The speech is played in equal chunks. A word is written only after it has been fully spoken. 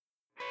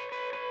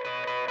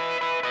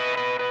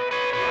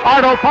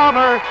Arnold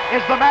Palmer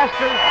is the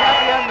Masters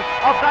champion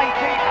of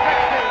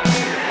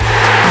 1960.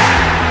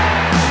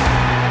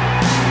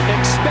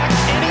 Expect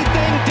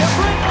anything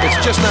different?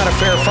 It's just not a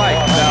fair fight.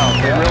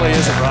 No, it really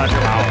isn't, Roger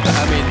Howard.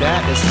 I mean,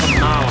 that is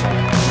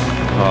phenomenal.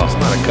 Oh, it's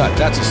not a cut.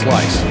 That's a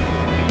slice.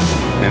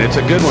 And it's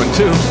a good one,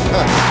 too.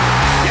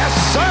 Yes,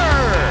 sir!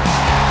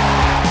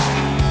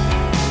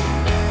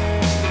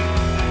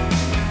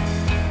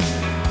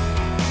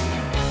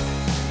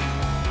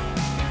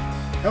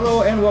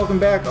 Hello and welcome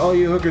back, all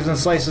you hookers and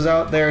slices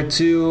out there,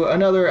 to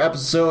another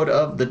episode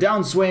of the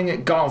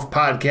Downswing Golf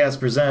Podcast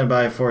presented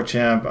by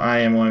 4Champ. I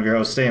am one of your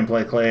hosts, Stay and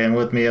Play Clay, and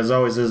with me, as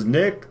always, is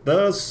Nick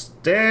the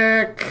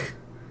Stick,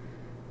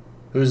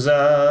 who's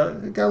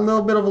got a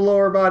little bit of a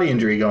lower body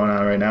injury going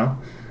on right now,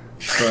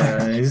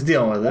 but he's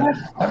dealing with it.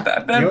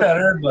 I've been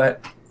better,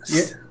 but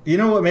You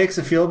know what makes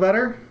it feel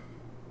better?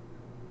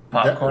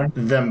 popcorn.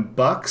 Them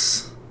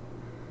Bucks.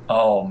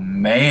 Oh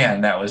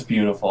man, that was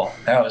beautiful.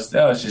 That was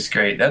just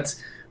great.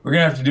 We're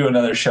gonna have to do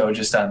another show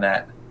just on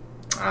that.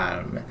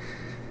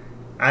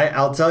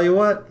 I'll tell you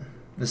what.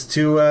 There's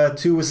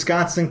two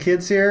Wisconsin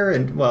kids here,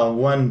 and well,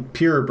 one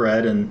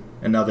purebred and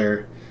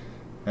another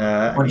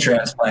One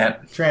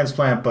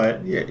transplant.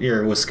 But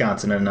you're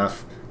Wisconsin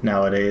enough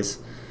nowadays.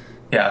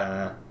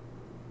 Yeah,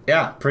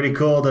 Yeah, pretty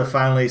cool to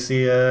finally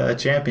see a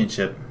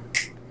championship.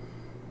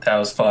 that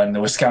was fun.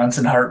 The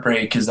Wisconsin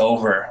heartbreak is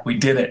over. We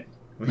did it.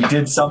 We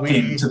did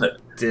something to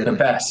the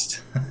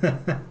best.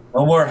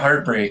 No more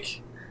heartbreak.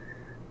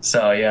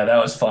 So yeah, that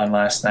was fun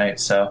last night.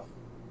 So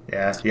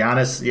yeah,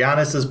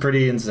 Giannis is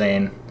pretty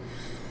insane.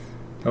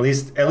 At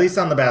least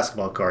on the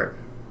basketball court.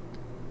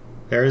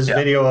 There is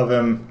video of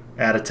him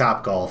at a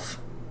Topgolf,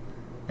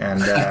 and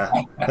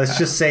let's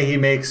just say he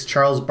makes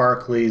Charles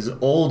Barkley's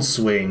old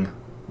swing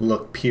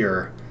look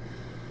pure.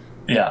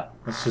 yeah.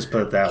 Let's just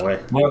put it that way.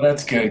 Well,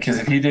 that's good, because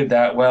if he did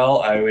that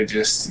well, I would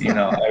just,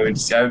 I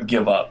would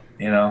give up.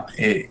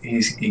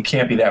 He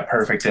can't be that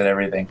perfect at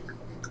everything.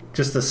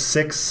 Just a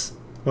six.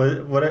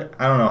 What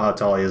I don't know how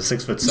tall he is.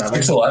 6'7".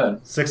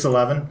 6'11".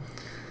 6'11".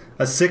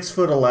 A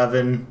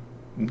 6'11"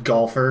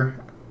 golfer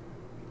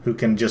who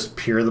can just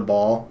pure the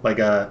ball like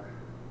an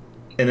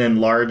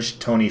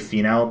enlarged Tony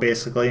Finau,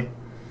 basically.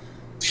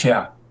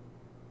 Yeah,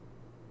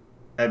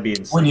 That'd be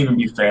insane. wouldn't even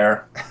be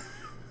fair.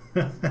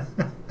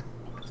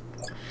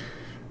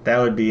 That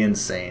would be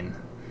insane.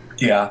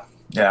 Yeah,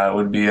 it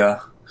would be.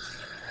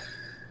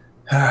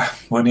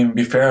 Wouldn't even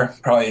be fair.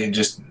 Probably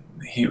just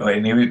he'd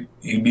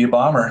be a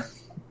bomber.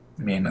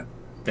 I mean,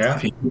 Yeah,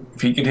 if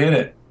he could hit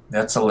it,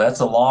 that's a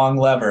long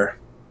lever.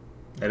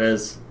 it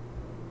is.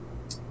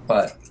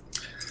 But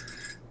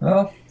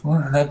well,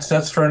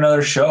 that's for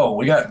another show.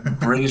 We got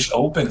British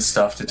Open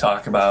stuff to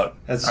talk about.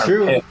 That's Our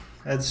true. pick.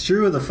 That's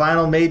true. The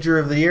final major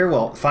of the year,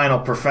 well, final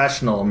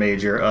professional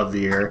major of the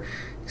year,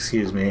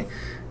 excuse me,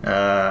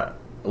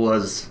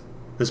 was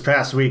this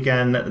past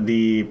weekend,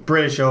 the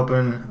British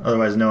Open,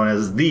 otherwise known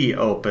as the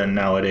Open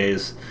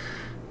nowadays.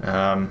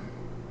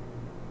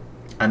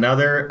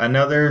 Another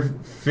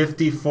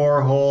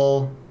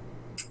 54-hole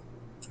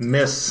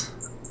miss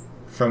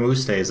from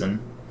Oosthuizen.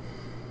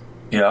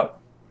 Yep.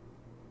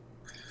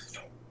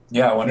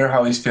 Yeah, I wonder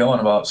how he's feeling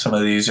about some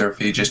of these, or if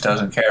he just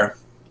doesn't care.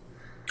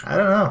 I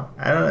don't know.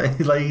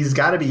 Like, he's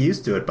got to be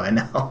used to it by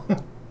now.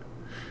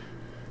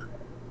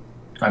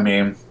 I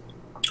mean,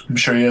 I'm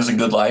sure he has a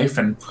good life,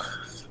 and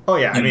Oh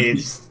yeah, I mean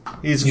he's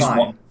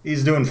fine.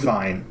 He's doing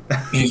fine.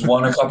 he's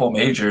won a couple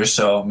majors,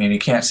 so I mean, you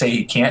can't say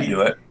he can't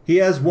do it. He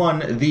has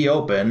won the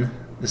Open,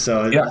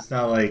 so Yeah. it's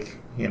not like,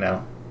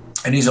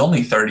 And he's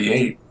only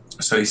 38,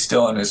 so he's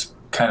still in his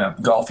kind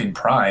of golfing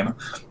prime.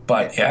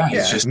 But yeah,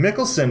 he's just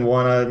Mickelson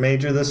won a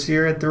major this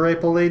year at the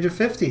ripe old age of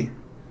 50.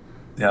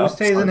 yeah.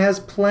 Oosthuizen has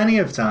plenty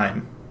of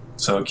time.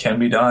 So it can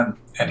be done,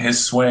 and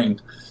his swing,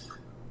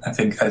 I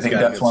think got a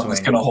that's good one that's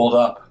swing. going to hold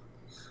up.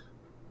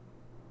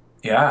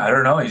 Yeah, I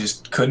don't know. He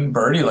just couldn't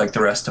birdie like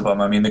the rest of them.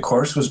 I mean, the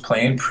course was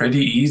playing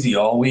pretty easy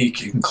all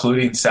week,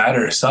 including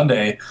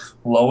Sunday.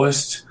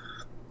 Lowest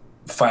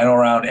final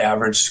round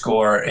average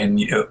score in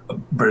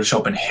British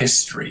Open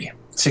history,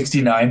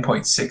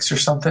 69.6 or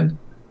something.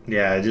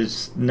 Yeah,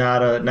 just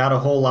not a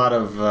whole lot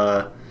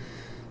of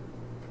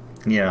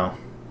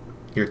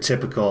your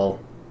typical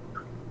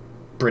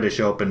British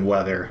Open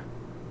weather.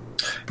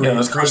 Yeah,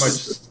 those Pretty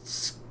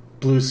courses. much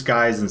blue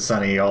skies and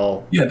sunny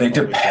all. Yeah, they all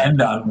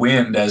depend on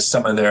wind as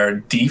some of their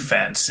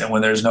defense. And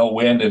when there's no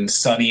wind and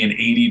sunny and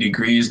 80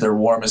 degrees, their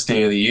warmest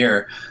day of the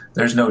year,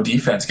 there's no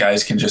defense.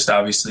 Guys can just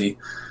obviously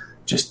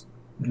just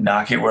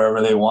knock it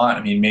wherever they want.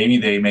 I mean, maybe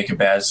they make a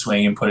bad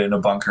swing and put it in a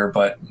bunker,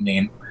 but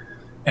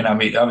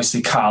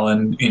obviously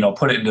Collin,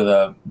 put it into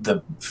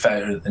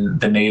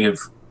the native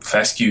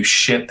fescue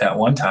shit that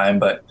one time,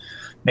 but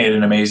made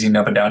an amazing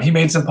up and down. He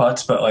made some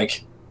putts, but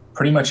like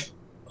pretty much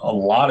a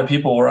lot of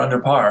people were under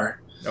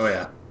par. Oh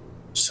yeah.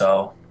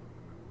 So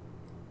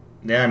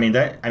Yeah,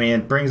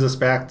 it brings us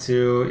back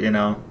to,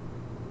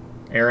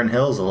 Aaron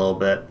Hills a little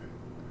bit.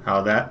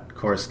 How that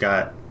course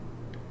got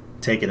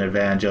taken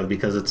advantage of,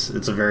 because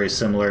it's a very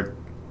similar,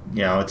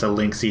 it's a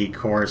linksy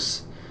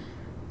course,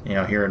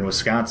 here in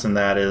Wisconsin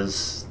that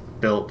is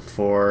built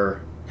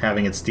for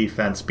having its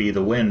defense be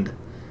the wind,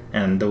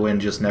 and the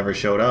wind just never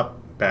showed up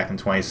back in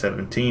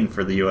 2017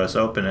 for the U.S.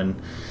 Open, and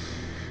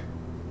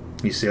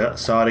you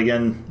saw it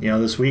again,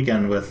 this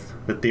weekend with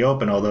the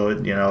Open. Although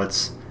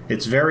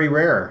it's very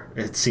rare.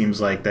 It seems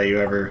like that you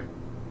ever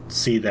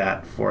see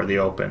that for the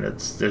Open.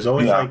 There's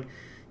always like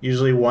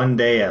usually one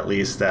day at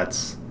least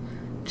that's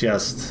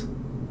just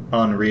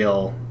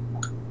unreal,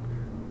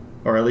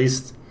 or at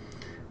least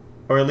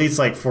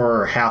like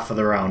for half of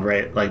the round,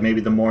 right? Like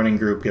maybe the morning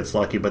group gets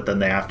lucky, but then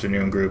the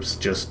afternoon groups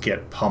just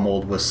get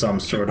pummeled with some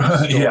sort of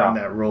storm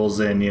that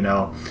rolls in,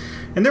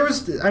 And there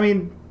was,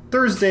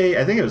 Thursday,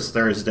 I think it was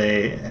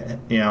Thursday,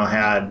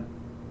 had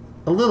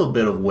a little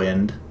bit of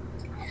wind.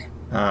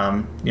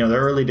 The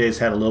early days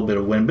had a little bit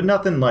of wind, but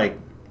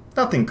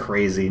nothing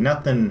crazy,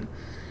 nothing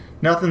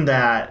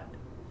that,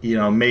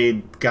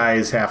 made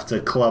guys have to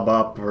club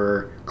up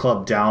or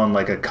club down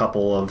like a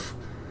couple of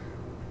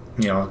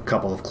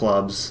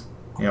clubs.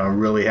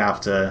 Really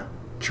have to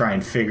try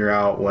and figure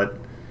out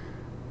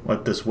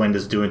what this wind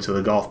is doing to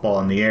the golf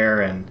ball in the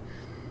air, and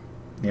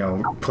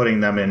putting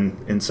them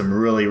in some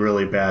really,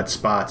 really bad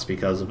spots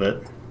because of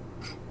it.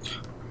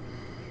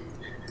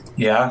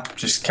 Yeah,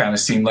 just kind of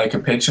seemed like a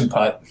pitch and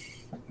putt.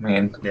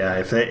 Yeah,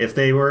 if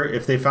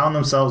they found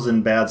themselves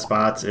in bad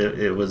spots,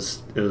 it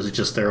was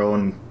just their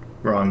own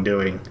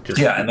wrongdoing.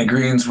 And the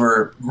greens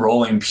were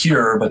rolling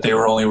pure, but they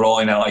were only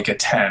rolling at like a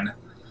 10,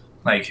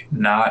 like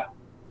not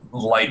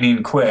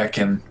lightning quick.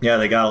 And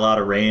they got a lot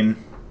of rain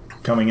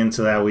coming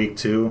into that week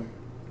too.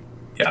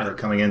 Or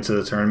coming into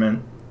the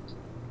tournament.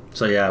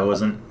 So it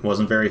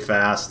wasn't very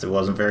fast. It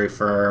wasn't very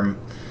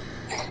firm.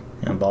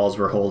 Balls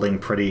were holding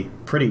pretty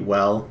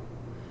well.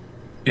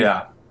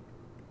 Yeah,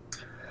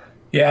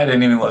 it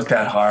didn't even look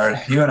that hard.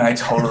 You and I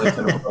totally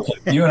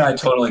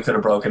could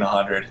have broken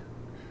 100.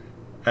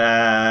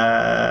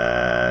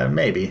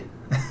 Maybe.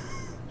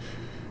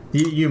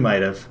 You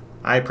might have.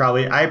 I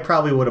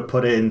probably would have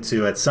put it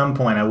into, at some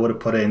point I would have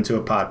put it into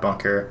a pot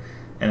bunker,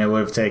 and it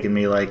would have taken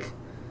me like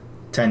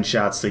 10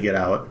 shots to get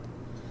out.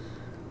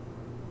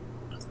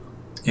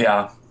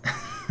 Yeah.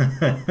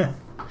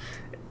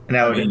 And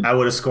I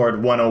would have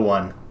scored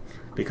 101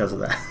 because of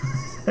that.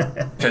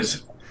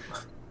 Because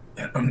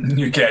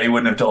your caddy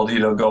wouldn't have told you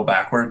to go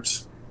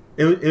backwards.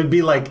 It would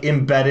be like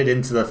embedded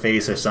into the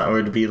face or something, or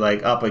it'd be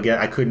like up again.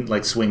 I couldn't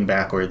like swing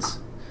backwards.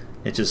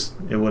 It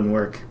wouldn't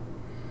work.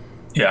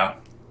 Yeah.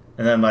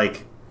 And then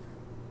like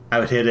I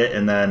would hit it,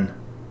 and then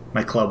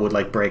my club would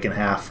like break in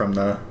half from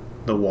the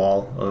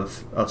wall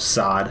of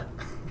sod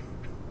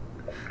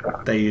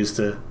they used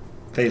to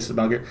face the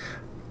bunker.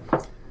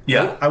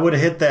 Yeah. I would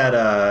have hit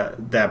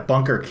that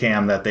bunker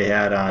cam that they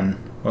had on,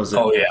 what was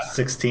it,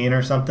 16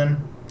 or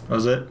something?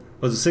 Was it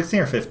 16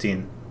 or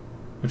 15?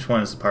 Which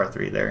one is the par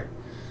 3 there?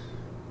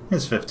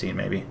 It's 15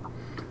 maybe.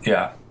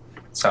 Yeah.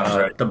 Sounds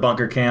right. The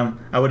bunker cam.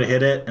 I would have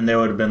hit it, and they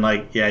would have been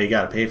like, yeah, you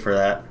got to pay for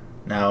that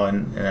now.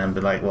 And I'd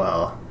be like,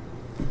 well,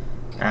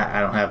 I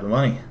don't have the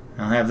money.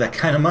 I don't have that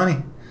kind of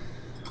money.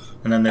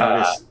 And then they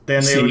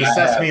would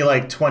assess me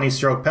like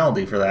 20-stroke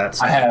penalty for that.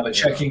 So, I have a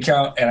checking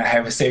account and I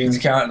have a savings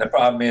account, and the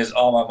problem is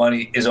all my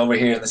money is over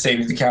here in the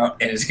savings account,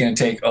 and it's going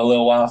to take a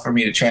little while for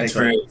me to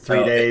transfer it.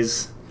 3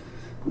 days.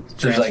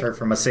 Transfer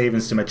from a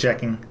savings to my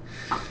checking.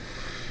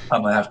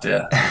 I'm going to have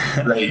to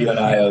write you an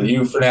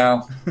IOU for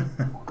now.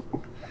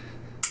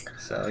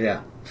 So,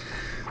 yeah.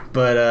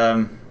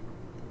 But,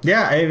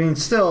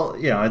 still,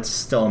 it's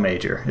still a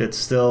major. It's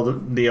still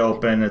the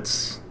Open.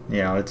 It's,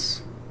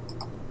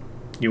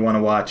 you want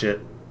to watch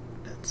it.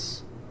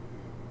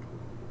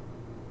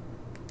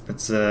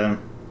 It's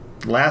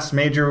last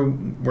major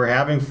we're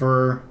having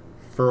for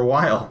a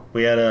while.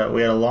 We had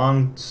a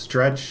long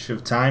stretch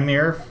of time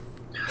here.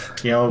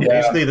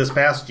 Basically this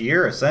past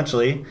year,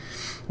 essentially,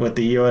 with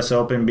the U.S.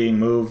 Open being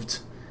moved,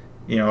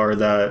 or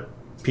the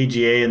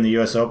PGA and the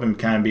U.S. Open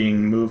kind of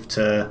being moved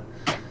to,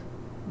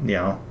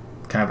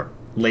 kind of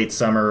late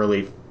summer,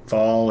 early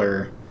fall,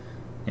 or,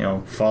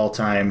 fall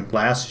time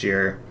last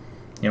year.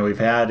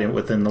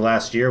 Within the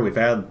last year, we've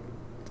had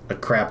a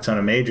crap ton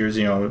of majors.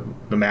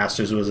 The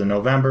Masters was in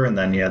November, and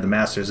then you had the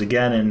Masters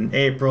again in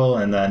April,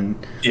 and then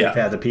we've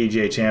had the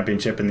PGA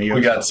Championship in the U.S.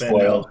 We got Open.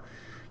 spoiled.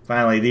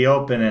 Finally, the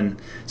Open,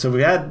 and so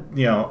we had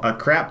a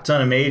crap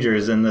ton of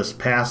majors in this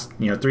past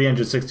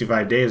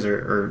 365 days,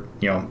 or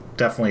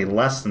definitely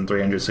less than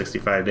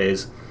 365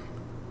 days,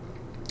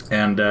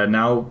 and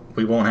now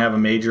we won't have a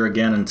major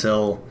again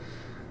until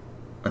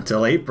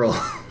April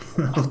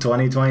of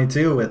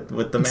 2022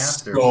 with the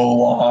Masters. So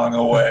long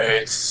away.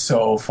 It's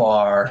so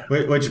far.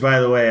 Which, by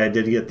the way, I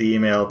did get the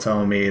email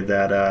telling me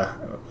that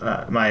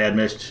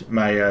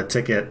my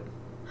ticket,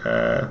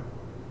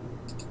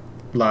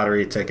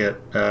 lottery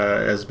ticket,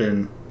 has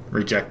been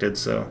rejected,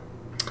 so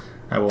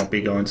I won't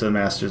be going to the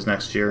Masters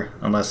next year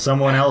unless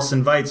someone else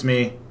invites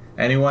me.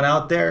 Anyone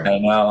out there? I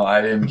know.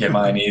 I didn't get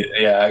mine either.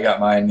 Yeah, I got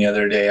mine the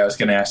other day. I was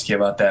going to ask you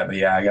about that, but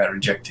I got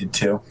rejected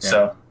too. Yeah.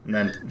 So. And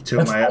then two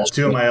of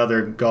my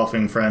other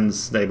golfing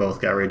friends, they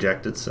both got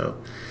rejected. So,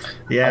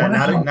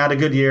 not a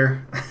good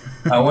year.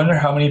 I wonder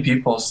how many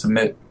people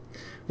submit.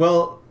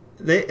 Well,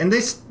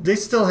 they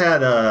still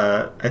had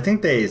I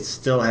think they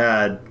still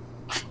had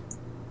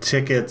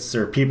tickets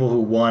or people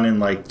who won in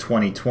like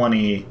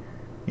 2020,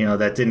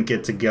 that didn't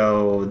get to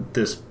go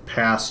this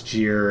past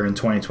year in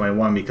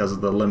 2021 because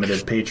of the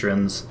limited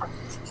patrons.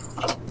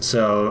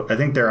 So I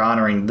think they're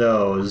honoring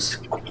those.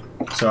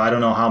 So I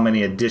don't know how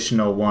many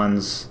additional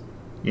ones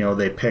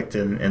they picked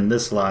in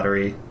this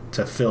lottery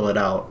to fill it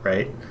out,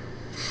 right?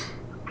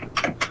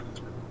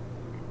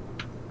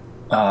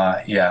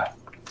 Yeah.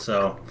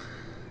 So,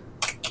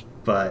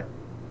 but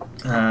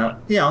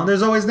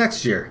there's always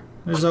next year.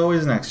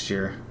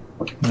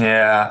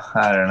 Yeah,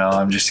 I don't know.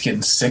 I'm just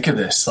getting sick of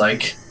this.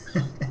 Like,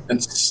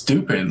 it's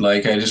stupid.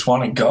 Like, I just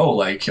want to go.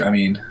 Like, I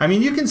mean,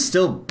 you can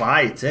still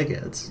buy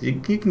tickets. You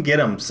can get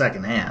them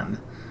secondhand.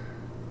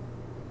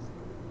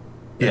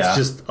 It's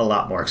just a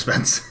lot more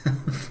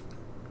expensive.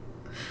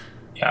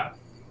 Yeah.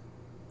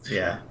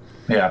 Yeah.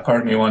 Yeah,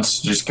 part of me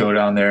wants to just go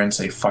down there and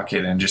say fuck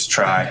it and just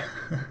try.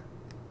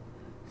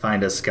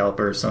 Find a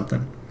scalper or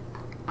something.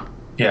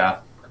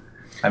 Yeah.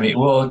 I mean,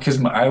 well,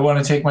 because I want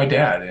to take my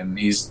dad, and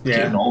he's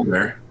getting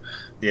older.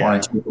 Yeah. I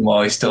want to take him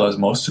while he still has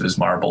most of his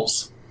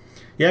marbles.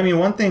 Yeah, I mean,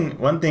 one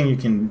thing you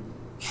can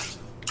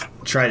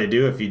try to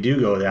do if you do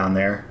go down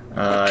there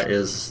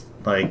is,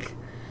 like,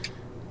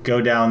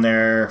 go down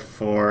there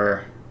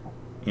for,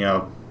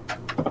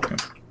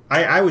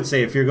 I would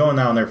say if you're going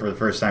down there for the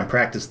first time,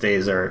 practice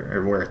days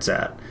are where it's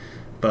at.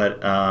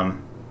 But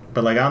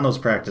like on those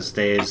practice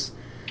days,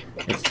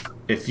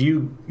 if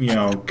you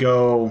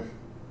go,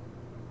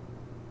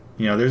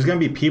 there's going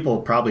to be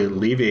people probably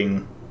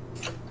leaving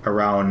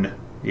around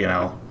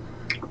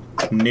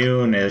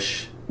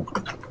noon-ish.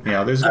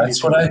 There's gonna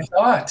That's what I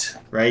thought.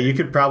 Right? You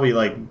could probably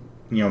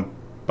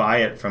buy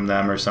it from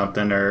them or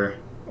something or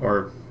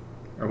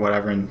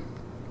whatever and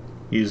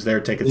use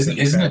their tickets.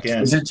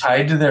 Is it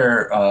tied to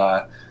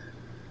their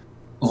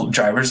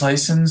driver's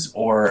license,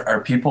 or are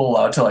people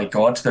allowed to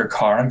go out to their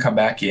car and come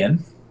back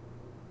in?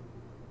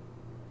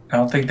 I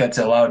don't think that's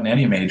allowed in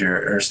any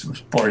major or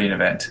sporting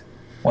event.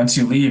 Once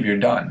you leave, you're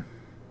done.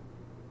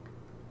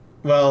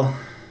 Well,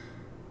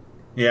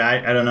 yeah,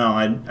 I don't know.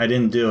 I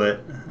didn't do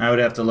it. I would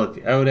have to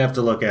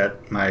look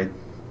at my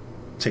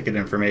ticket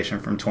information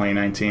from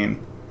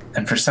 2019.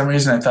 And for some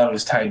reason, I thought it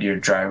was tied to your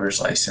driver's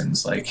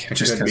license. It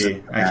just could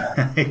be.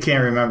 I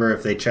can't remember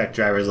if they check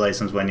driver's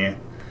license when you.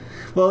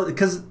 Well,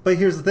 but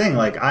here's the thing.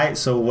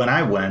 So when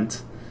I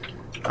went,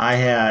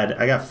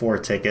 I got 4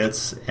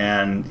 tickets,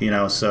 and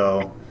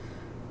so.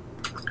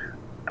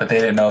 But they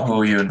didn't know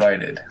who you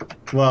invited.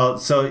 Well,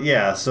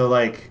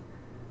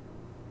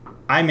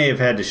 I may have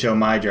had to show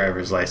my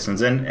driver's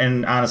license,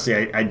 and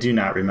honestly, I do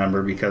not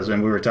remember because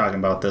when we were talking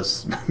about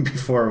this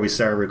before we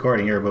started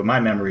recording here, but my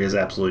memory is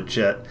absolute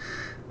shit.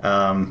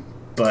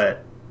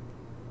 But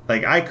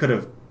I could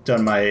have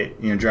done my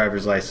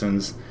driver's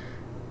license,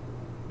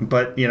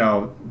 but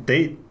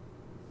the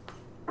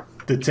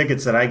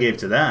tickets that I gave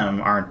to them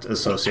aren't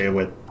associated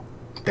with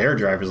their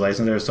driver's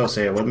license; they're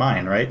associated with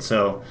mine, right?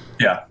 So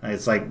yeah,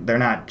 it's they're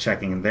not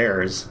checking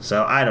theirs.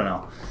 So I don't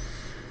know.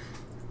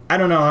 I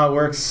don't know how it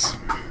works.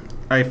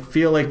 I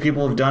feel like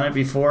people have done it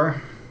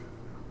before,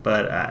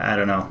 but I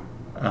don't know.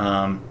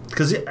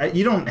 Because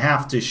you don't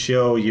have to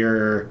show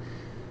your.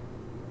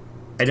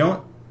 I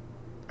don't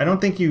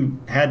think you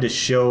had to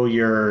show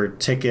your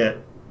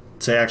ticket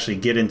to actually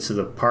get into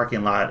the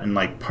parking lot and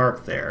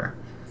park there.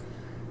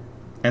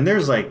 And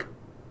there's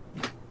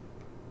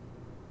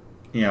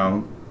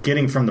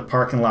getting from the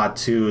parking lot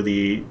to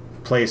the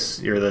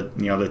place or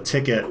the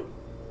ticket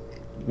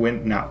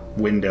not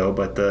window,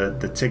 but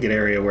the ticket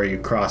area where you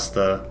cross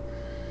the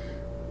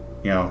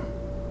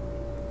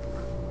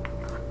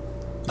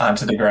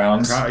onto the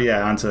grounds.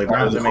 Onto the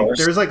grounds.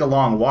 There's a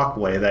long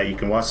walkway that you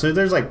can walk. So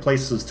there's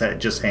places to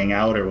just hang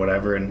out or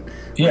whatever, and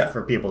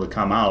for people to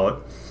come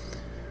out.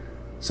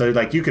 So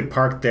you could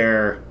park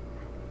there,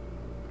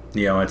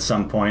 at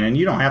some point, and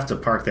you don't have to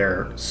park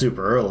there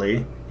super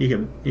early.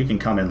 You can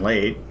come in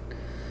late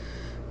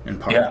and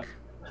park. Yeah.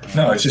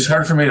 No, it's just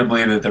hard for me to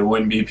believe that there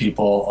wouldn't be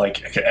people.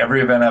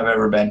 Every event I've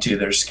ever been to,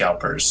 there's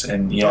scalpers,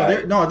 and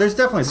there's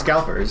definitely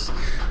scalpers.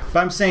 But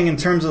I'm saying in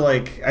terms of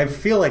I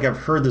feel like I've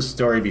heard this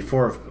story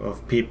before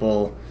of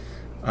people,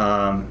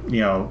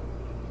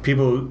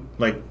 people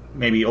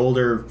maybe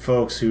older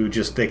folks who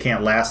just they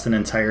can't last an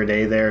entire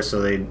day there,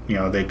 so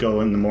they go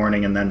in the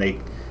morning and then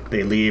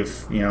they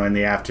leave in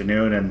the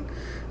afternoon, and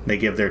they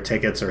give their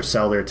tickets or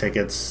sell their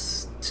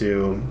tickets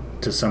to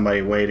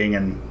somebody waiting,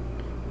 and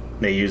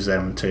they use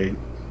them to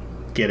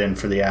get in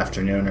for the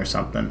afternoon or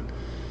something.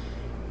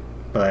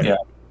 But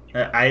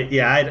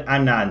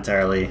I'm not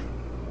entirely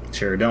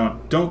sure.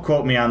 Don't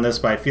quote me on this,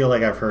 but I feel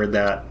like I've heard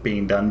that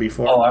being done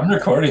before. Oh, I'm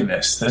recording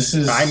this. This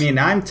is.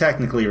 I'm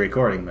technically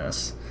recording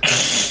this.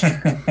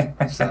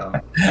 So.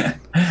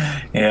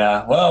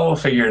 Yeah. Well, we'll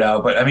figure it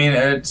out. But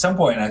at some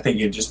point, I think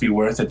it'd just be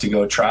worth it to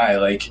go try.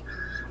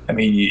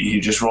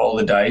 You just roll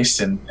the dice,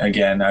 and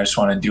again, I just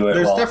want to do it.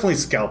 There's definitely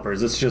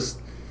scalpers. It's just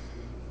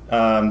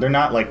they're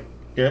not going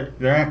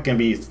to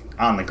be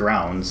on the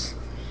grounds.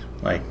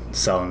 like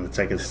selling the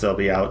tickets, they'll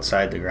be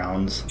outside the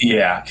grounds.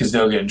 Yeah, because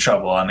they'll get in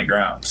trouble on the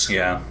grounds.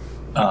 Yeah.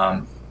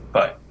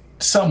 But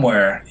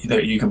somewhere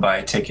that you can buy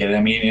a ticket.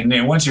 I mean, and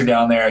then once you're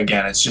down there,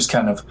 again, it's just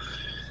kind of,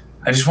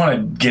 I just want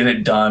to get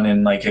it done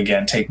and, like,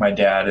 again, take my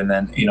dad and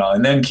then,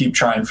 and then keep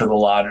trying for the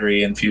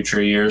lottery in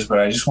future years. But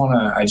I just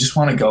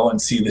want to go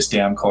and see this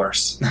damn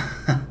course.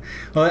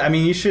 Well, I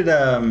mean, you should,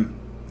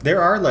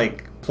 there are,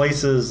 like,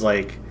 places,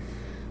 like,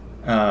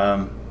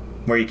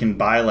 where you can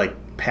buy, like,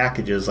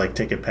 packages, like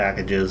ticket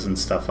packages and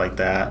stuff like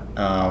that.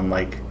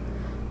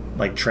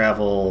 Like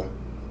travel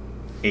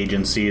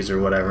agencies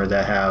or whatever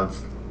that have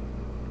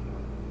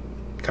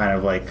kind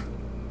of like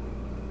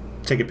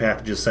ticket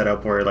packages set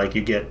up where like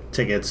you get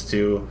tickets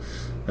to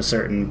a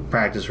certain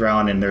practice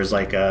round and there's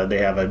like they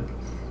have a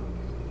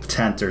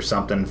tent or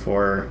something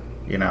for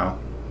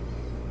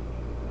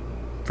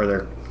for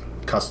their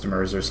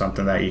customers or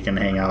something that you can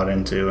hang out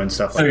into and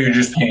stuff like that. So you're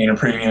just paying a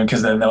premium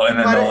because then they'll.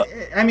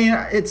 I mean,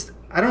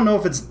 I don't know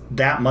if it's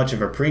that much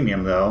of a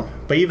premium though.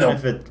 But even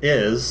if it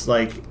is,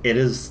 like, it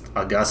is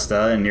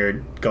Augusta, and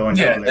you're going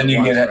down there. Then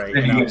you get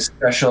a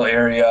special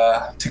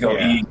area to go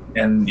eat,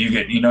 and you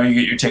get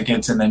your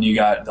tickets, and then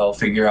they'll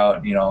figure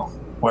out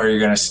where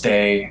you're gonna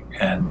stay,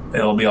 and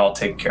it'll be all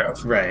taken care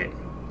of. Right.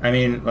 I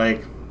mean,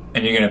 like,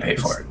 and you're gonna pay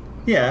for it.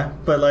 Yeah,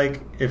 but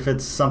like if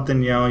it's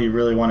something you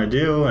really want to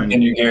do, and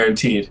you're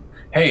guaranteed.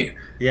 Hey.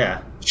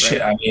 Yeah.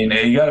 Shit, right. I mean,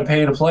 you got to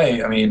pay to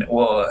play. I mean,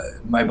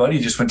 my buddy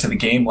just went to the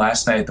game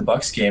last night, the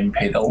Bucks game, and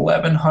paid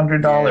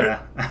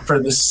 $1,100 for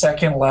the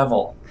second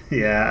level.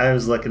 Yeah, I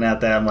was looking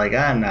at that. I'm like,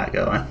 I'm not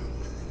going.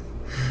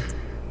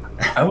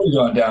 I would have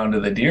gone down to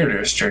the Deer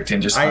District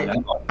and just hung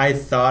out. I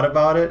thought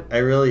about it. I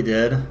really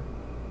did.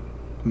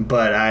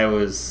 But I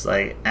was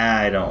like,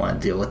 I don't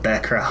want to deal with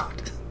that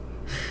crowd.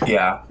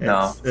 Yeah,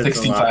 no.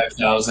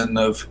 65,000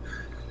 of...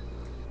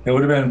 It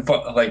would have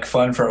been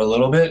fun for a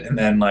little bit, and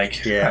then I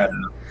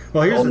don't know.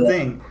 Well, here's the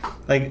thing.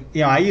 Like,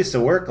 I used to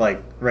work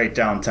like right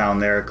downtown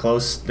there,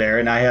 close there,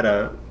 and I had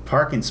a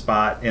parking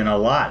spot in a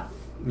lot,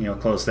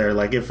 close there.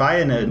 Like if I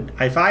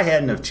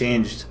hadn't have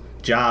changed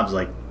jobs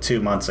like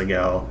 2 months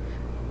ago,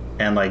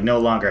 and like no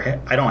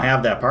longer I don't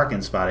have that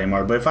parking spot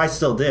anymore. But if I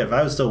still did, if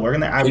I was still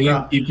working there,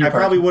 I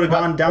probably would have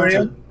gone down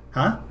to.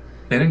 Huh?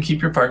 They didn't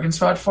keep your parking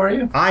spot for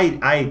you?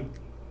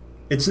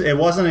 It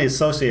wasn't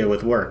associated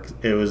with work.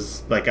 It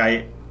was like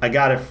I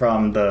got it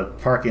from the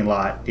parking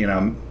lot,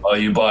 Oh,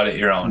 you bought it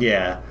your own.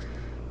 Yeah.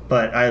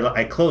 But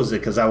I closed it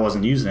because I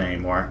wasn't using it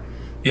anymore.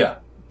 Yeah.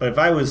 But if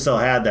I still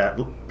had that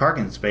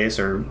parking space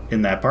or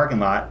in that parking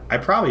lot, I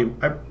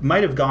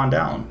might have gone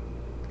down.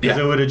 Because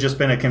it would have just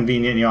been a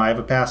convenient, I have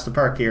a pass to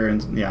park here,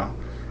 and,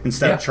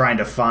 instead of trying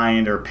to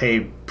find or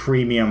pay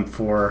premium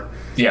for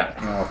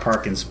a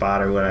parking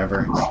spot or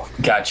whatever.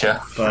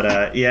 Gotcha.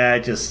 But,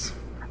 it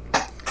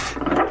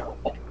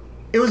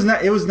was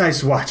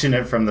nice watching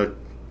it from the...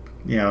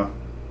 Yeah.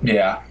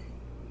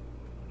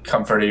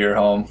 Comfort of your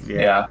home.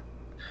 Yeah.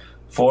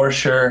 For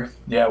sure.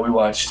 Yeah, we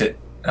watched it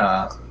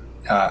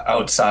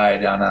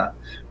outside on a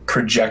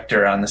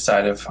projector on the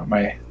side of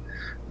my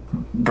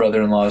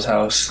brother-in-law's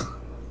house.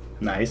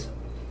 Nice.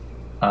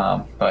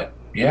 But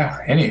yeah,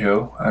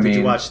 anywho, Did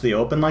you watch the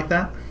Open like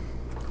that?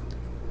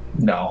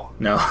 No.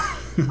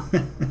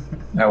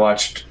 I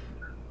watched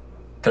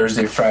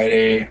Thursday,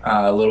 Friday,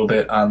 a little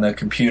bit on the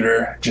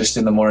computer, just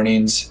in the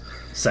mornings.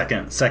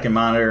 Second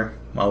monitor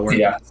while working.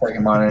 Yeah,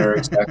 second monitor,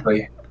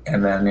 exactly.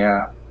 And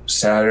then,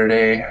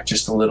 Saturday,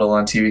 just a little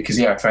on TV. Because,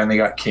 I finally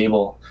got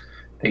cable.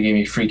 They gave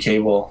me free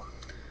cable.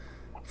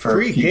 For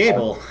a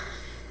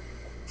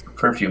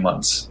few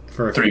months.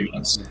 For 3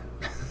 months.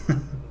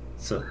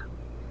 So,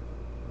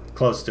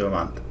 close to a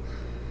month.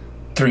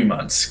 3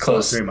 months.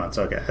 Close. 3 months,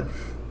 okay.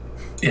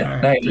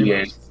 Yeah, right, 90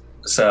 days.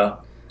 So,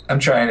 I'm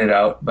trying it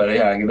out. But,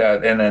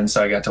 that. And then,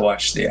 so I got to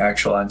watch the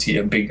actual on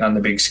TV, on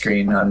the big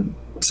screen on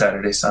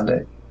Saturday,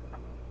 Sunday.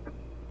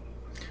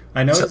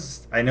 I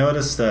noticed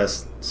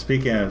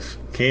speaking of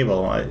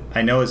cable,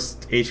 I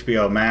noticed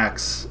HBO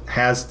Max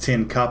has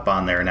Tin Cup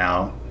on there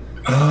now.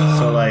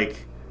 So,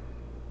 like,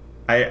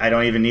 I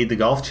don't even need the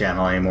Golf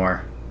Channel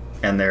anymore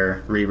and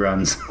their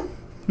reruns.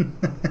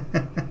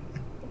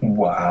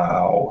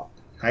 Wow.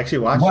 I actually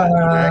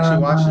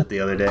watched it the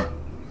other day.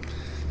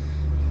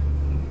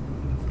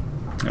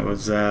 It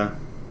was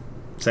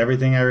it's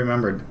everything I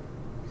remembered.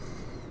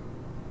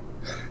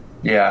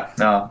 Yeah,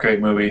 no, great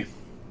movie.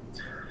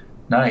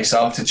 Nice.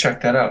 I'll have to check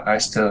that out. I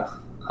still,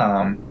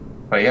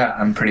 but yeah,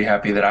 I'm pretty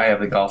happy that I have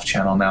the Golf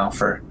Channel now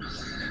for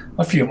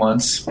a few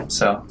months.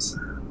 So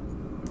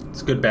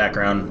it's good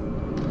background.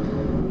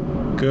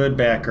 Good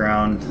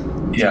background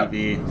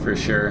TV for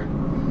sure.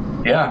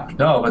 Yeah,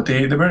 no, but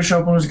the British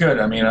Open was good.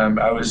 I mean,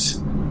 I wish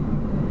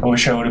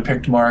I would have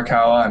picked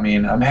Morikawa. I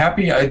mean, I'm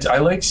happy. I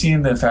like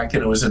seeing the fact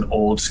that it was an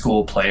old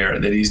school player,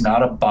 that he's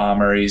not a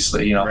bomber. He's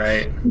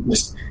right.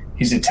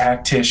 He's a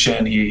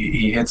tactician.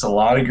 He hits a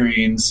lot of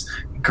greens.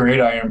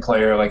 Great iron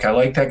player. Like, I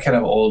like that kind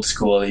of old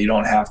school, that you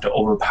don't have to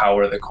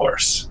overpower the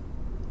course.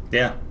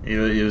 Yeah, it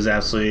was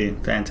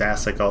absolutely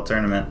fantastic all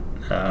tournament.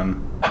 I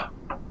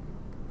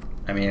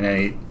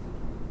mean,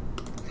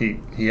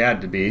 he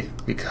had to be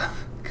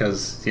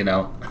because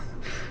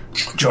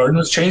Jordan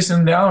was chasing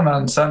him down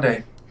on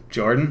Sunday.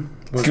 Jordan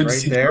was Good to right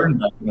see there. Jordan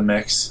back in the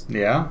mix.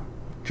 Yeah,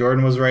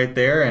 Jordan was right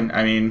there, and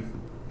I mean,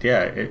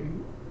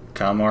 Collin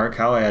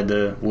Morikawa had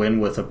to win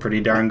with a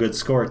pretty darn good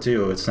score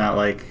too. It's not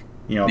like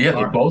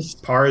they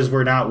both pars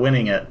were not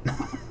winning it,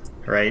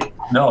 right?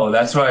 No,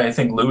 that's why I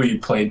think Louis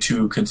played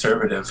too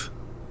conservative.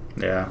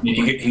 Yeah, I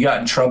mean, he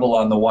got in trouble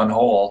on the one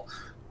hole,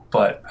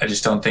 but I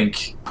just don't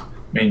think. I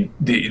mean,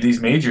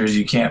 these majors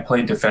you can't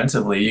play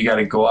defensively. You got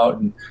to go out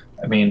and.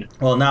 I mean,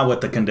 well, not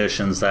with the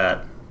conditions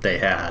that they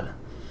had.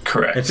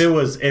 Correct. If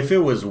it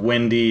was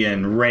windy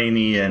and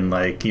rainy and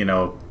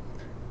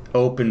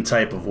open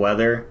type of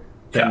weather,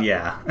 then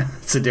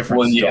it's a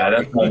different story. Yeah,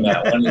 that's what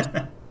I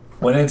meant.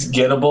 When it's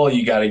gettable,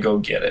 you got to go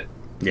get it.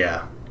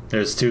 Yeah,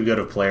 there's too good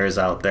of players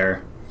out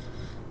there.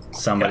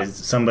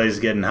 Somebody's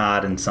getting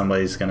hot and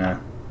somebody's gonna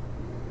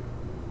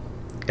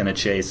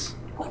chase.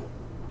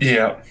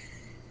 Yeah.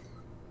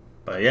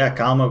 But yeah,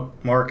 Collin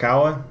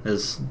Morikawa,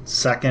 his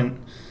second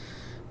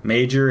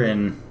major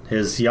in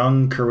his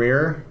young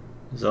career.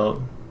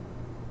 So,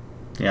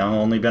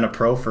 only been a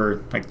pro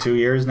for like 2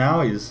 years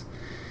now. He's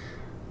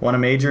won a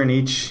major in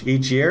each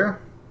year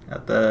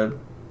at the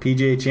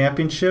PGA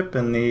Championship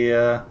and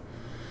the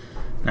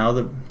now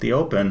the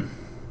Open,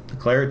 the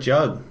Claret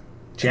Jug,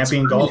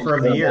 champion golfer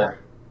of the year.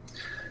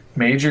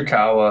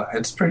 Majorkawa,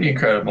 it's pretty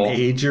incredible.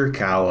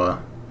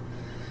 Majorkawa.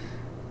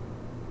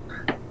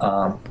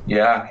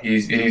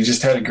 He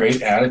just had a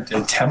great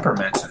attitude,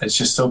 temperament. It's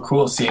just so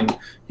cool seeing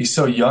he's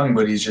so young,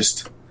 but he's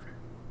just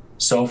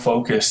so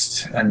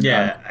focused. And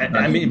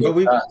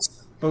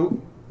but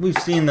we've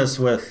seen this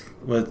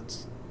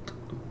with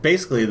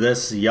basically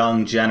this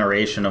young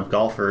generation of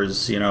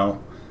golfers, that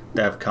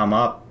have come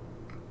up,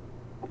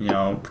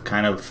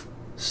 kind of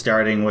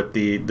starting with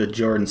the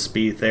Jordan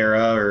Spieth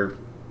era or,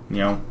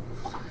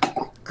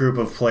 group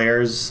of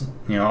players,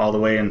 all the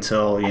way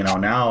until,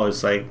 now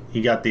it's like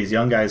you got these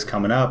young guys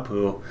coming up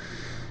who,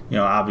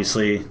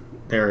 obviously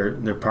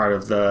they're part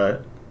of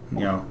the,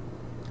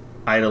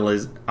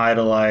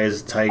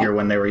 idolized Tiger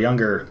when they were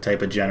younger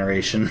type of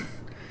generation.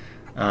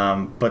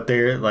 But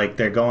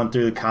they're going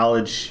through the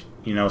college,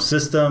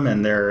 system,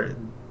 and they're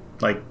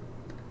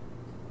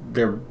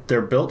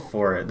built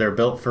for it. They're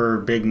built for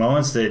big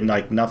moments that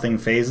nothing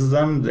phases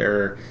them.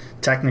 They're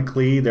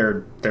technically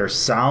they're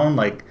sound.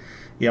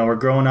 We're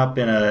growing up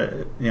in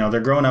they're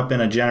growing up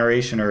in a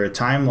generation or a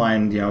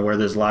timeline, where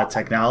there's a lot of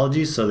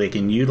technology, so they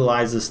can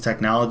utilize this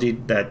technology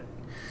that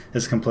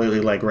has completely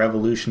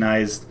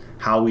revolutionized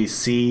how we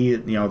see,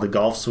 the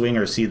golf swing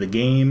or see the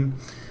game,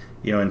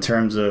 in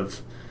terms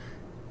of,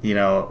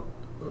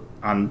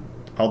 on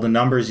all the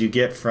numbers you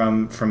get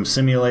from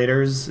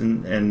simulators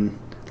and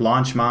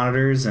launch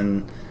monitors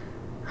and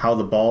how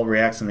the ball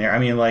reacts in the air. I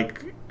mean,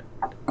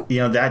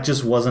 that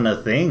just wasn't a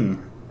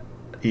thing,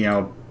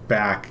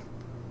 back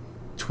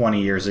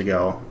 20 years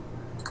ago.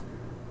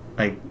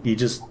 It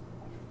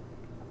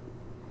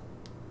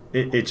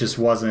just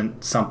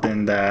wasn't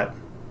something that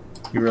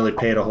you really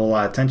paid a whole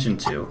lot of attention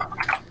to.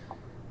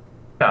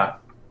 Yeah.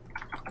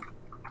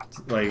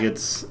 Or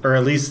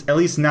at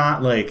least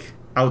not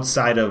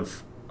outside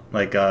of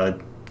a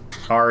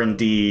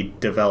R&D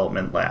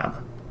development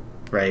lab,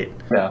 right?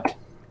 Yeah.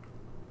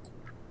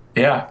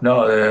 Yeah,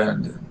 no,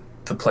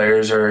 the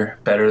players are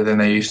better than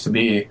they used to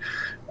be.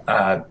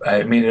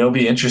 I mean, it'll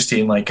be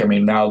interesting.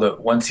 Now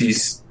that once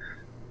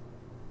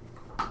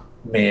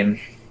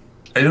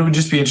it would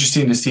just be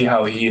interesting to see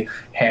how he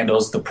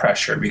handles the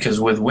pressure, because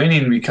with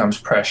winning becomes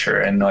pressure,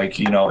 and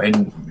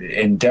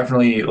and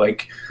definitely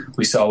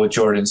we saw with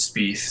Jordan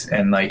Spieth,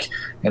 and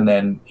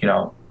then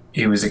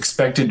he was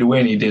expected to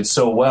win. He did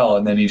so well,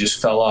 and then he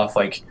just fell off.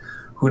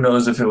 Who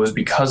knows if it was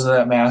because of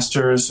that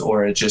Masters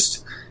or it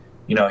just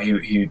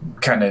he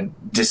kind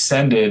of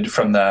descended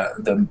from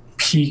the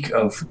peak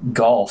of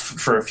golf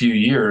for a few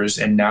years,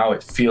 and now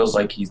it feels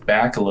like he's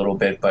back a little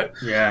bit. But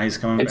yeah, he's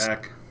coming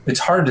back. It's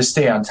hard to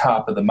stay on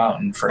top of the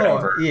mountain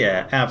forever. Oh,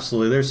 yeah,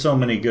 absolutely. There's so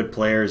many good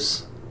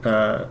players,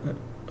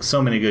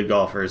 so many good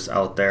golfers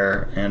out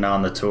there and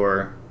on the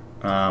tour.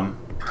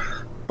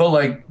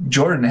 But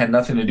Jordan had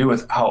nothing to do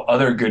with how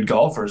other good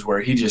golfers were.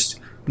 He just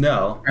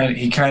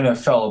he kind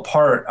of fell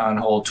apart on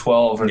hole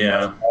 12 or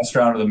the last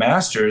round of the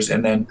Masters,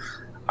 and then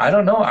I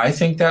don't know. I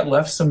think that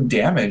left some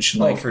damage.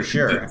 For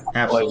sure,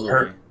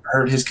 absolutely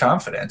hurt his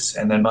confidence,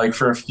 and then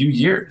for a few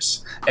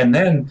years, and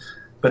then.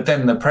 But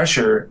then the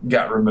pressure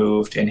got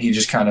removed, and he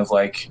just kind of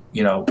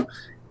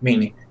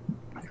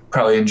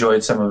probably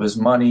enjoyed some of his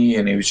money,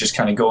 and he was just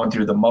kind of going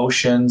through the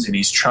motions, and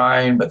he's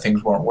trying, but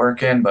things weren't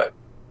working. But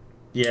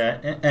yeah,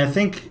 and I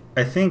think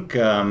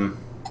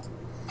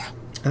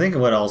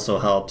what also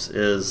helps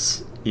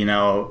is a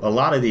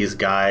lot of these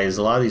guys,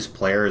 a lot of these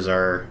players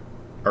are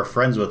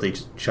friends with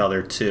each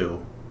other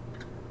too,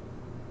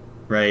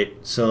 right?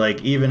 So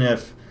even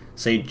if,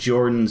 say,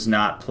 Jordan's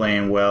not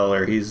playing well,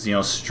 or he's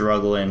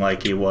struggling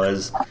like he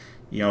was,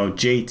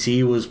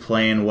 JT was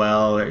playing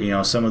well,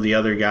 or, some of the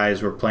other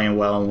guys were playing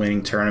well and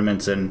winning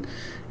tournaments, and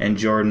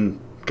Jordan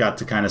got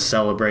to kind of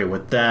celebrate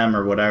with them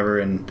or whatever,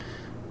 and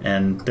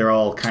and they're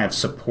all kind of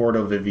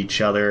supportive of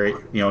each other.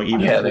 Even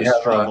Yeah, through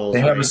struggles.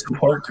 they have a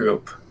support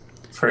group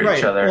for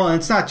each other. Well,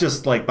 it's not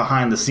just like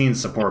behind the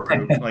scenes support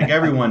group. Like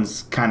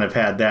everyone's kind of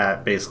had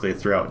that basically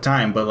throughout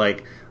time, but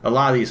like a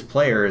lot of these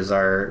players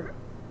are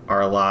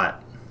a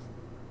lot.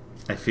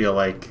 I feel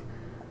like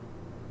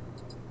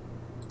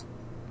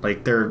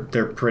they're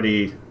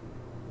pretty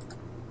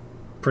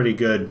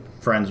good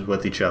friends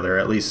with each other.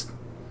 At least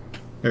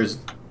there's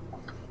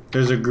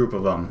a group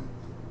of them.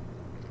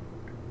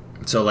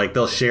 So like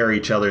they'll share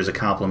each other's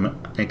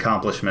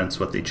accomplishments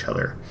with each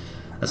other,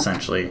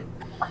 essentially.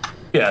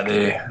 Yeah,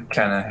 they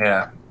kind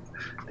of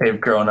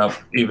they've grown up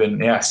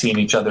seeing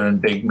each other in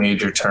big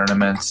major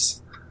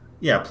tournaments.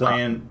 Yeah,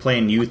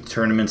 playing youth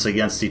tournaments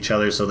against each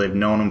other, so they've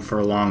known them for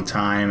a long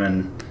time,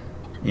 and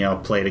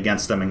played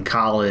against them in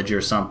college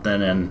or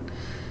something, and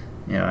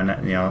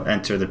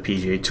enter the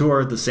PGA Tour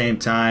at the same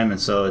time,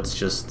 and so it's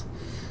just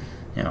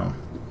I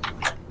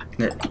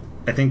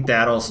think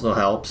that also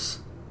helps.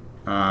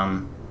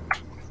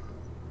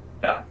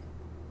 Yeah.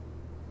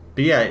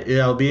 But yeah,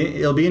 it'll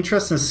be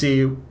interesting to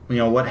see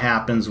what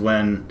happens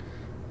when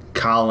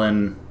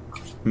Collin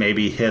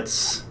maybe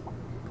hits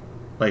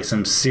like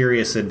some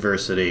serious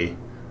adversity,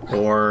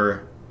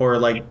 or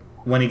like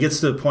when he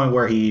gets to the point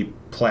where he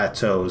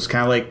plateaus,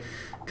 kind of like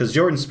because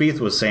Jordan Spieth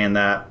was saying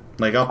that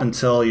like up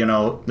until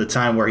the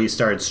time where he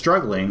started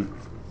struggling,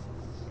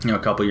 a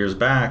couple years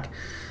back,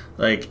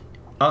 like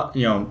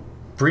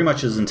pretty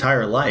much his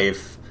entire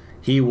life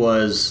he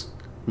was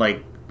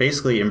like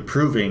basically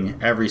improving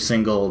every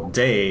single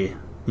day,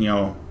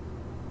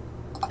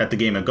 at the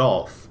game of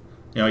golf.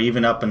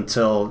 Even up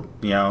until,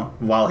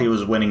 while he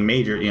was winning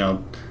major,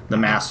 the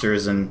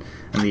Masters and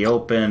the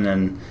Open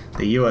and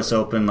the U.S.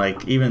 Open,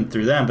 like even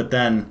through them. But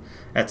then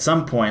at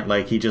some point,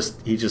 like he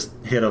just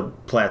hit a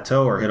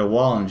plateau or hit a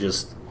wall and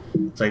just,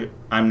 it's like,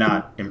 I'm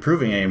not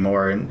improving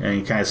anymore. And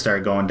he kind of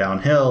started going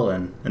downhill,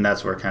 and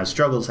that's where kind of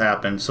struggles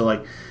happen. So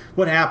like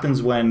what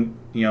happens when,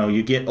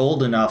 you get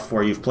old enough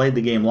or you've played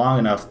the game long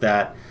enough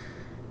that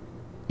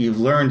you've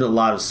learned a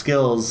lot of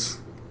skills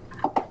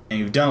and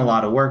you've done a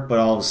lot of work, but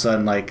all of a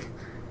sudden, like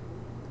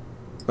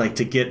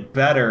to get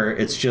better,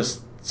 it's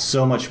just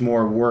so much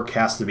more work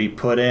has to be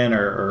put in,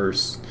 or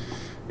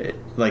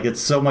like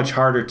it's so much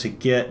harder to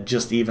get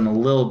just even a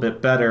little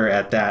bit better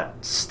at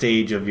that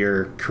stage of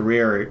your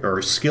career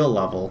or skill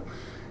level.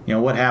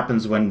 What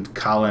happens when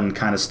Collin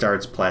kind of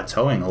starts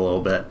plateauing a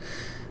little bit?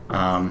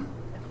 I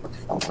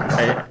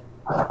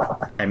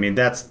mean,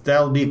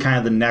 that'll be kind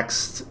of the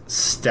next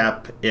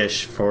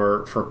step-ish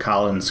for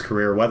Collin's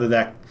career. Whether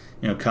that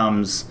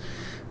comes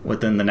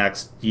within the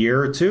next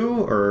year or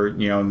two, or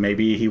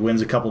maybe he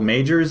wins a couple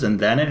majors and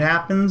then it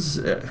happens.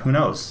 Who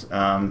knows?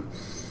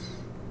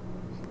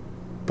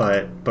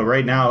 But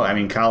right now, I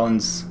mean,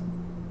 Collin's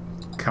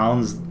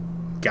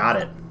got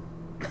it.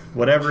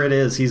 Whatever it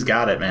is, he's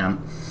got it,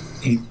 man.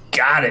 He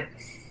got it.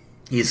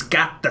 He's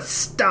got the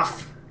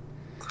stuff.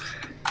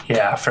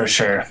 Yeah, for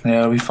sure. Yeah,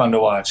 it'll be fun to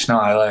watch. No,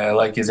 I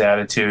like his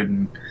attitude,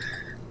 and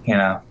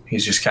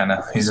he's just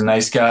he's a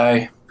nice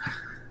guy.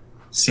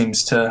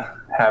 Seems to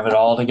have it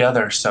all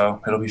together,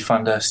 so it'll be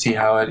fun to see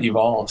how it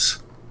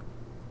evolves.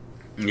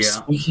 Yeah.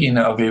 Speaking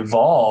of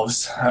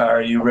evolves,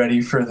 are you ready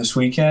for this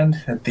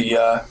weekend at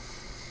the?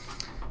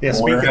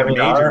 Speaking of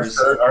majors,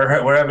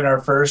 we're having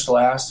our first,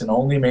 last, and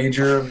only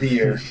major of the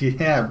year.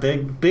 Yeah,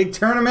 big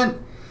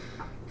tournament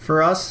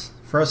for us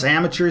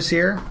amateurs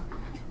here.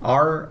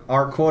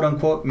 Our quote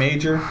unquote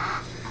major,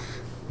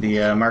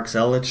 the Mark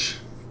Zelich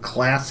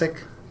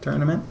Classic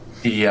tournament.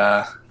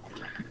 The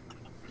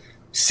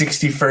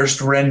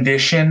 61st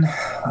rendition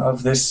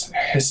of this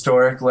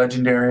historic,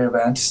 legendary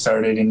event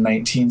started in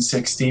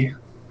 1960.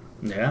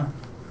 Yeah.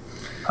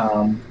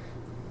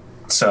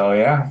 So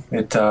yeah,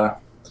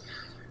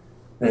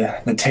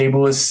 the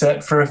table is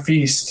set for a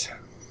feast.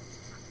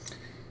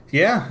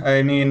 Yeah,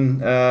 I mean,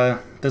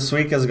 this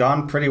week has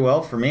gone pretty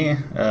well for me.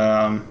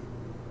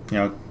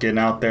 Getting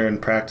out there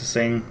and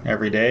practicing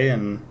every day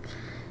and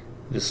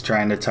just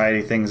trying to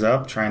tidy things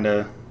up, trying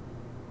to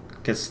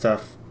get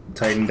stuff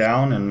tightened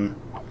down, and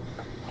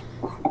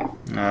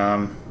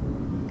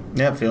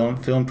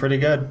feeling pretty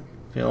good.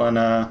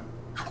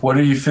 What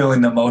are you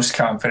feeling the most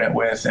confident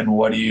with, and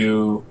what do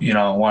you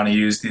want to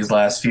use these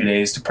last few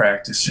days to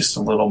practice just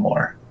a little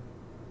more?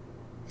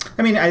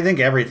 I mean, I think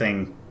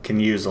everything can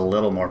use a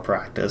little more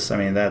practice. I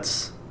mean,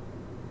 that's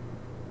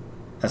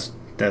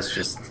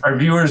just our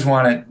viewers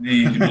want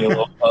you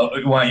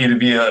to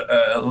be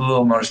a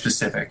little more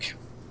specific.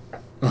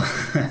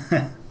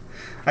 I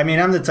mean,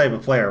 I'm the type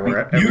of player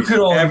where you could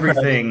only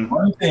everything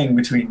one thing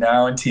between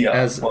now and tee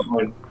off.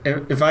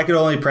 If I could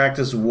only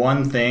practice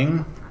one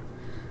thing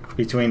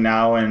between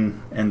now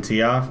and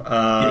tee off,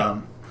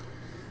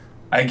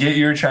 I get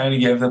you're trying to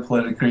give the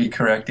politically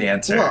correct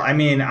answer. Well, I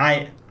mean,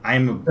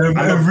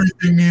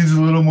 everything needs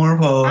a little more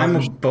polish. I'm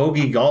a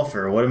bogey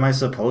golfer. What am I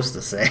supposed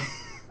to say?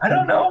 I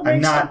don't know. I'm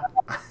not.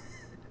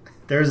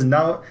 There's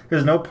no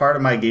part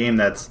of my game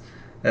that's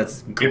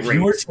great. If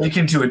you were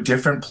taken to a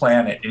different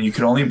planet and you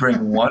could only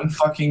bring one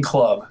fucking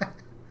club,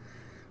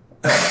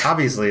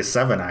 obviously a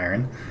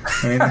 7-iron.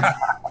 I mean,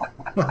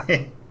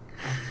 like,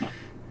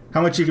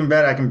 how much you can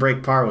bet I can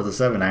break par with a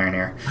 7-iron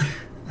here?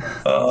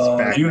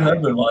 You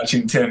have been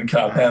watching Tin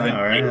Cup, haven't you?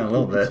 All right, a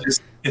little bit.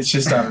 It's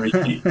just on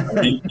repeat.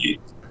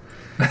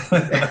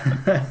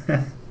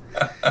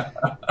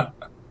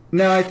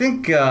 No, I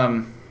think.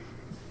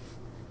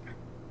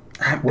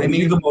 What are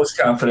you the most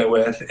confident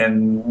with,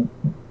 and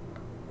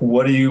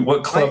what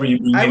club are you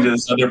bringing to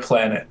this other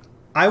planet?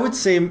 I would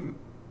say,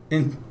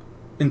 in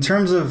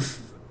terms of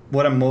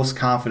what I'm most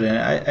confident,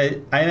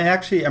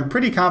 I'm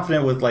pretty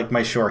confident with like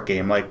my short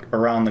game, like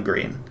around the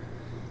green.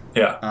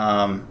 Yeah.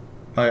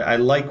 I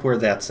like where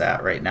that's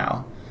at right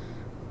now.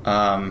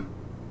 I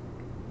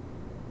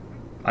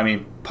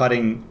mean,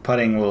 putting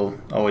will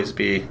always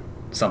be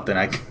something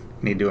I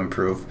need to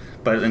improve.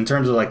 But in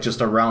terms of like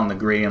just around the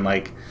green,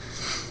 like,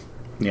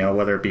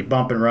 whether it be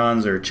bump and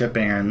runs or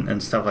chipping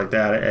and stuff like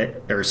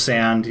that, or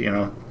sand,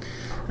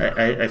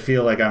 I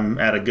feel like I'm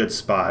at a good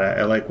spot.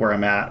 I like where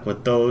I'm at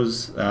with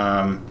those.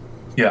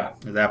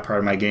 That part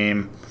of my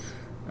game,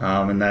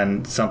 and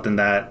then something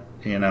that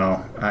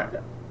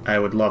I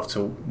would love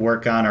to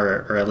work on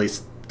or at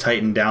least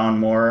tighten down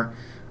more.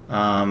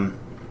 I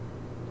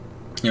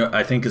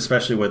think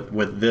especially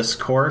with this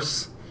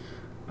course,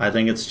 I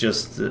think it's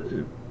just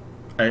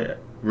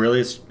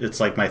it's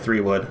like my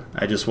 3-wood.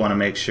 I just want to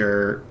make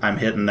sure I'm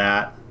hitting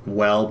that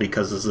well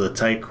because this is a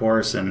tight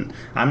course, and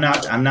I'm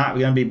not going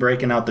to be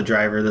breaking out the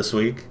driver this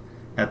week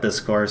at this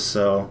course.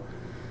 So,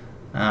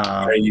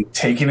 are you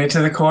taking it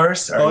to the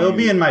course? It'll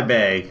be in my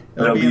bag.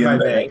 It'll be in my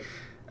bag.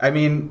 I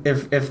mean,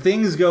 if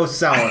things go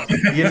south,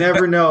 you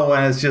never know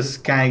when it's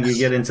just kind of you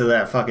get into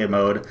that fucking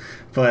mode.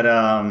 But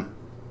I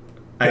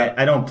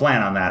don't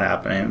plan on that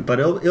happening. But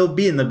it'll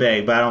be in the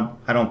bag. But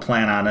I don't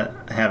plan on it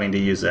having to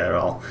use it at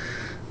all.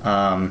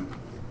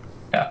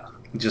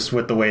 Just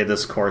with the way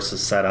this course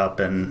is set up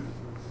and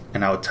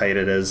how tight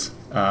it is.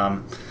 But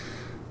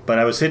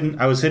I was hitting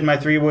my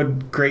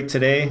 3-wood great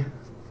today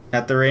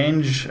at the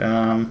range.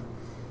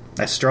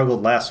 I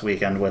struggled last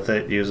weekend with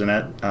it, using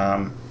it.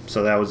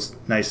 So that was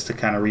nice to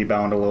kind of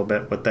rebound a little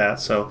bit with that.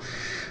 So,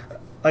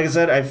 like I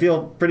said, I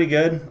feel pretty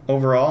good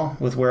overall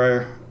with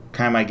where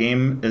kind of my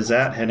game is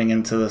at heading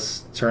into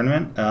this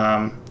tournament.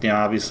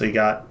 Obviously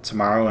got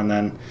tomorrow and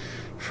then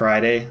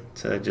Friday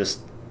to just,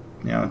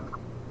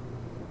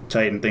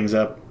 tighten things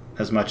up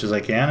as much as I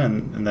can.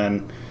 And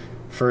then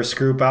first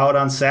group out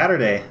on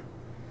Saturday.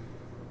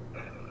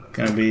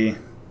 Gonna be...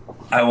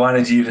 I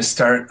wanted you to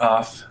start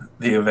off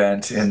the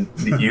event, and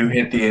you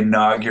hit the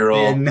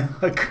inaugural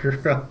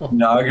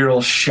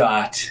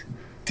shot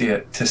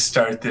to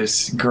start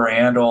this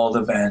grand old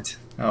event.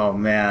 Oh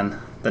man,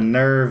 the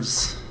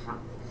nerves.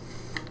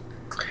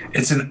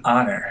 It's an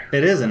honor.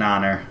 It is an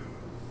honor,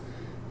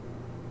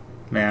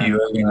 man.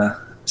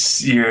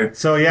 You're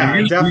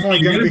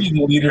definitely going to be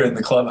the leader in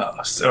the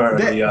clubhouse.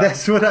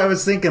 That's what I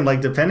was thinking.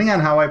 Like, depending on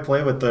how I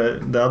play with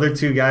the other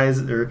two guys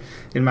or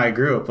in my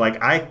group, like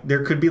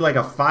there could be like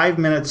a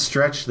 5-minute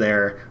stretch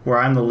there where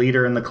I'm the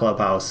leader in the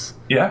clubhouse.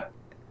 Yeah.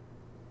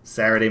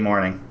 Saturday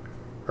morning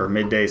or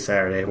midday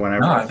Saturday,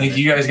 whenever. No, I think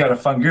you guys got a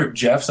fun group.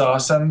 Jeff's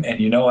awesome,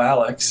 and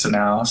Alex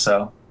now,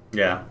 so.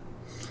 Yeah.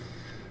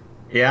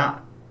 Yeah.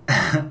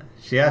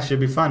 Yeah, should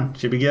be fun.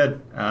 Should be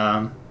good.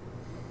 I'm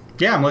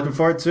looking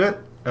forward to it.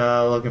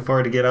 Looking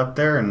forward to get up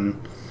there.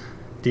 And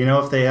do you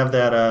know if they have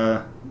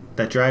that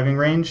driving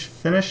range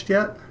finished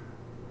yet?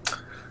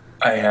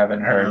 I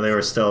haven't heard. They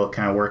were still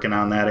kind of working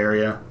on that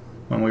area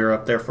when we were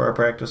up there for our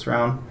practice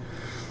round.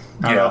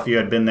 I don't know if you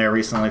had been there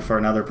recently for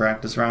another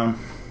practice round.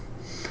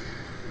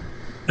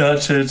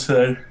 That's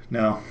it.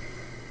 No.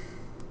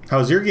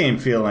 How's your game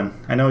feeling?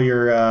 I know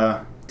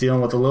you're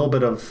dealing with a little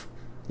bit of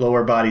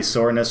lower body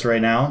soreness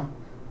right now,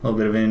 a little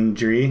bit of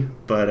injury,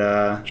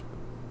 but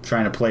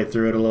trying to play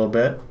through it a little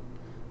bit.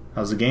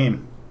 How's the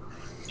game?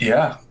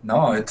 Yeah,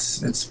 no,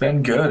 it's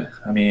been good.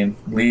 I mean,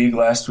 league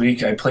last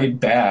week I played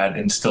bad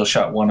and still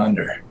shot 1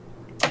 under.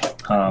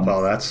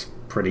 Well, that's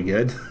pretty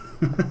good.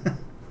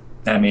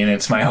 I mean,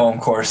 it's my home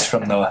course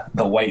from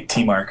the white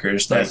tee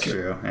markers. That's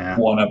true. Yeah.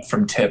 1 up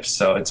from tips,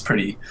 so it's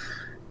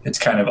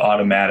kind of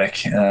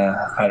automatic.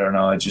 I don't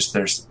know.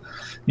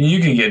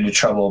 You can get into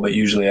trouble, but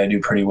usually I do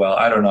pretty well.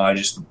 I don't know. I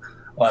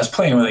was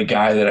playing with a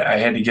guy that I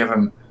had to give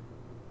him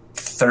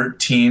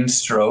 13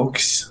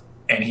 strokes,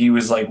 and he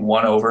was like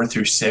 1 over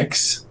through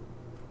 6.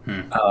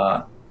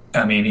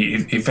 I mean,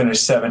 he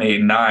finished 7,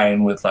 8,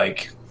 9 with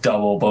like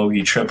double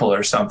bogey, triple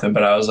or something.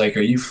 But I was like,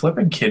 "Are you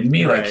flipping kidding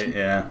me?" Right, like,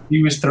 yeah.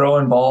 He was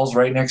throwing balls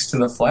right next to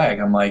the flag.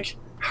 I'm like,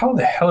 "How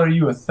the hell are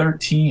you a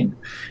 13?"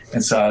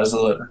 And so I was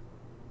a little,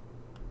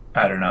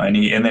 I don't know.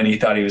 And then he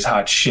thought he was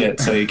hot shit.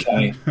 So he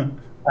kind of,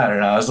 I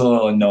don't know. I was a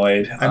little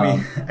annoyed.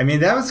 I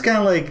mean, that was kind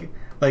of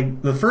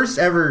like the first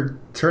ever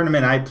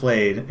tournament I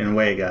played in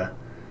Wega.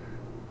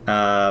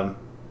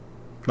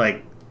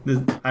 Like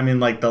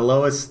the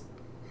lowest,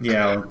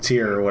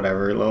 tier or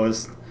whatever,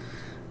 lowest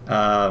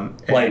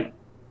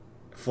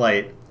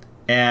flight,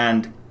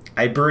 and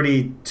I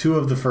birdied 2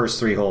 of the first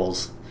 3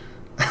 holes.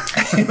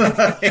 I'm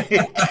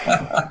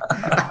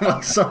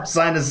like some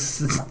kind of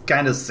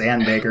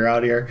sandbagger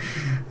out here.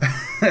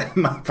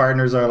 My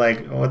partners are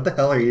like, what the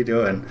hell are you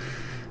doing?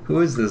 Who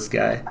is this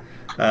guy?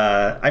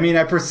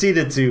 I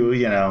proceeded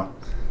to,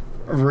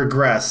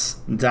 regress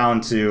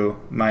down to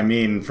my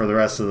mean for the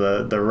rest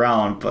of the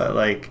round, but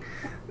like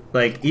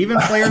even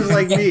players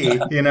like me,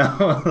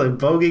 like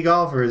bogey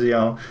golfers,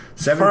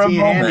 17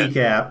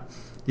 handicap,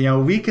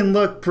 we can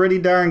look pretty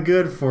darn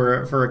good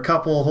for a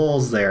couple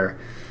holes there.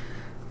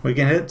 We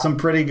can hit some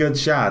pretty good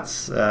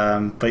shots,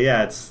 but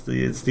yeah, it's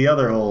the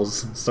other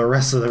holes, it's the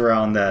rest of the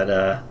round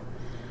that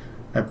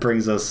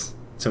brings us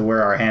to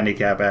where our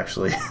handicap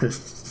actually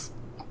is.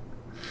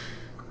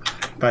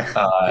 But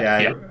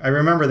I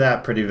remember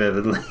that pretty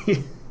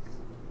vividly.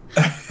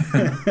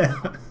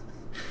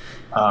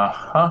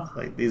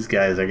 Like these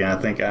guys are gonna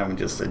think I'm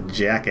just a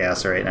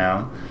jackass right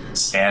now.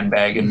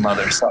 Sandbagging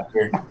mother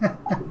sucker.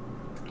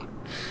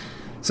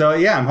 So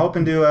yeah, I'm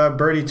hoping to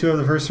birdie 2 of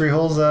the first 3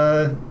 holes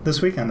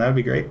this weekend. That would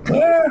be great.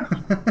 Yeah.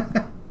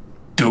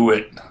 Do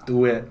it.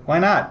 Why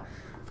not?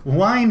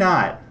 Why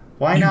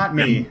not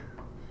me?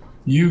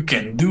 You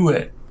can do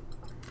it.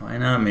 Why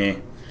not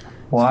me?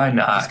 Why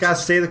not? Just gotta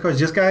stay the course.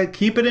 Just gotta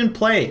keep it in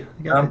play.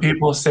 Some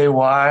people say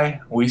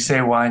why. We say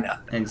why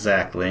not.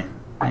 Exactly.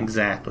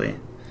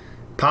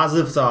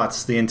 Positive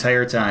thoughts the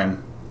entire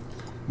time.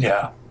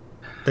 Yeah.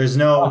 There's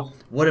no,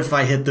 what if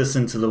I hit this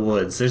into the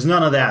woods? There's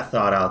none of that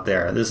thought out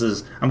there.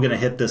 I'm going to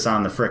hit this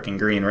on the frickin'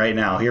 green right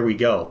now. Here we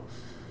go.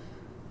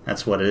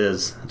 That's what it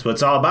is. That's what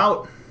it's all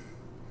about.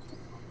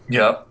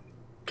 Yep.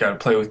 Got to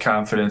play with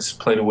confidence,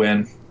 play to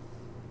win.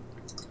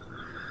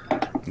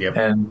 Yep.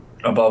 And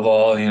above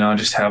all,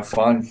 just have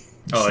fun.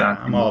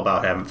 I'm all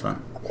about having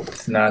fun.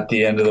 It's not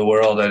the end of the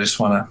world. I just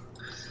want to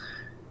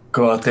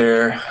go out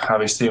there,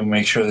 obviously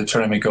make sure the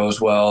tournament goes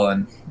well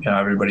and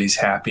everybody's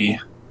happy.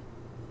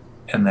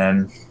 And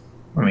then,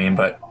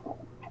 but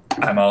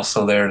I'm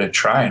also there to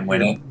try and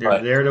win it. You're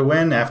there to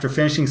win after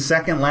finishing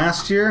second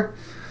last year?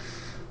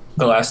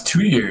 The last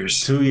 2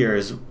 years. 2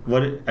 years.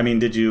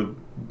 Did you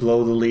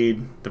blow the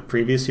lead the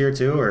previous year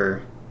too,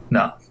 or?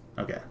 No.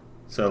 Okay.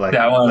 So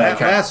that one,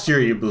 last year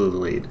you blew the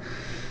lead.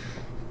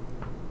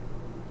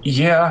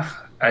 Yeah.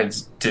 I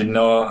didn't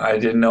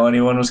know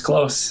anyone was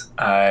close.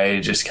 I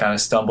just kind of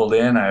stumbled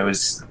in. I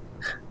was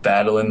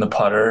battling the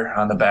putter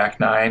on the back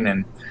 9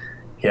 and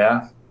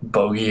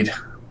bogeyed.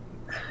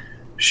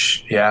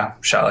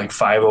 Shot like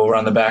 5 over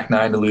on the back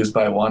 9 to lose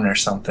by 1 or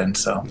something.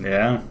 So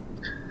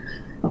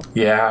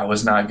yeah, it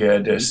was not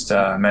good. Just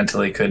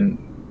mentally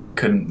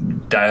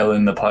couldn't dial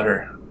in the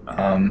putter.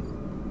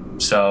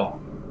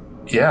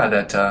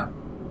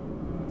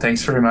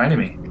 Thanks for reminding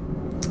me.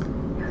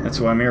 That's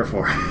what I'm here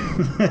for.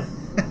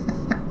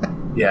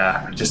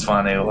 Yeah, just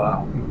want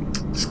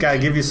to. Just gotta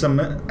give you some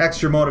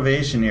extra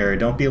motivation here.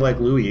 Don't be like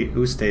Louis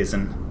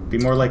Oosthuizen. Be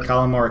more like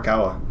Collin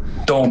Morikawa.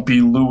 Don't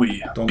be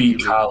Louis. Be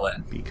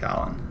Collin. Be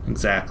Collin.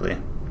 Exactly.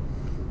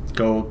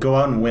 Go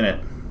out and win it.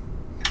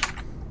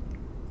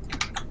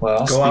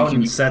 Well, go out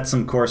and set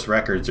some course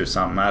records or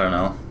something. I don't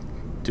know.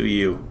 Do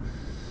you?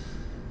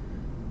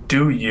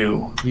 Do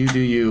you? You do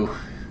you.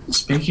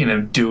 Speaking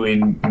of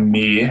doing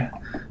me,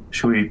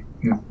 should we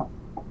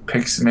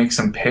make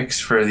some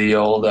picks for the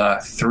old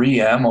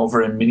 3M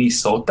over in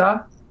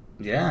Minnesota?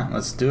 Yeah,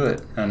 let's do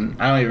it.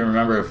 And I don't even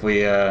remember if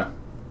we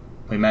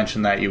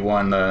mentioned that you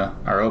won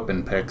our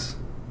open picks,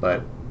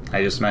 but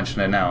I just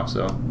mentioned it now,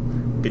 so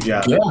good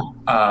job.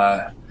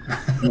 Yeah.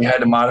 We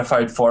had a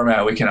modified format.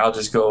 I'll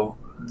just go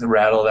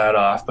rattle that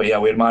off. But yeah,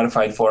 we had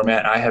modified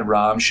format. I had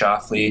Rahm,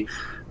 Schauffele,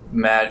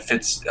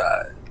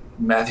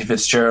 Matthew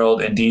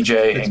Fitzgerald, and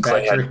DJ, and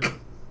Clay had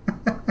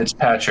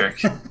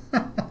Fitzpatrick.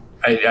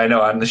 I know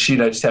on the sheet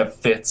I just have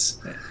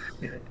Fitz.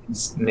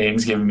 His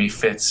name's giving me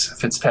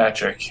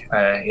Fitzpatrick.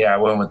 I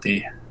went with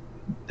the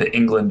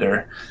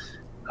Englander,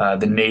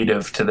 the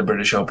native to the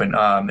British Open.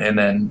 And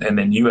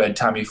then you had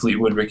Tommy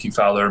Fleetwood, Ricky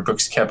Fowler,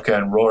 Brooks Koepka,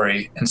 and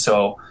Rory. And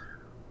so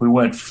we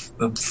went.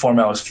 The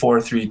format was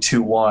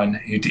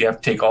 4-3-2-1. You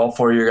have to take all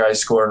 4 of your guys'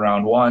 score in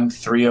round 1,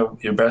 3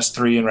 of your best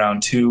 3 in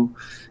round 2,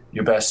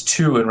 your best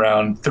 2 in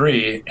round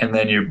 3, and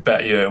then you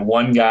had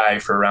one guy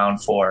for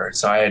round 4.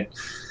 So I had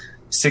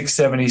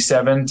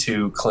 677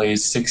 to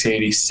Clay's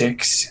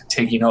 686,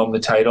 taking home the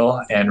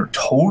title and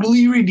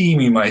totally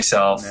redeeming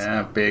myself.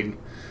 Yeah, big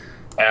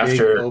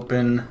after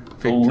open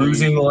victory.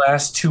 Losing the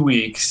last 2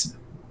 weeks.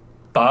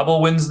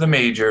 Bobble wins the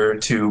major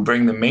to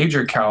bring the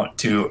major count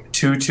to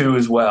 2-2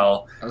 as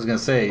well. I was going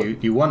to say,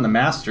 you won the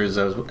Masters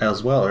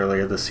as well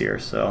earlier this year,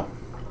 so.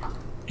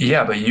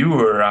 Yeah, but you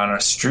were on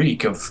a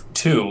streak of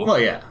 2. Well,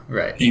 yeah,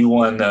 right. You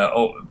won the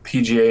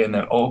PGA and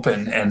the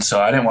Open, and so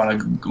I didn't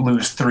want to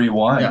lose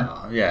 3-1.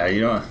 No, yeah,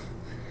 you don't.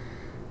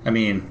 I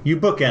mean, you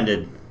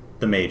bookended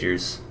the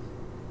majors.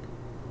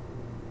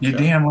 You're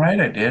damn right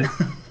I did.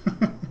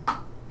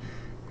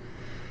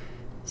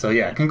 So,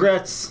 yeah,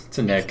 congrats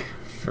to Nick.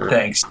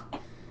 Thanks.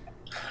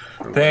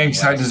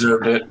 Thanks, I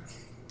deserved it.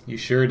 You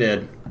sure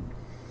did.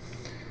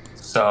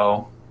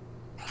 So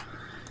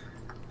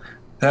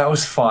that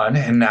was fun,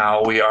 and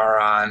now we are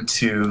on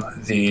to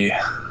the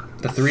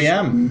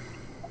 3M.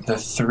 the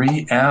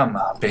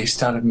 3M,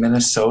 based out of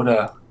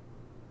Minnesota.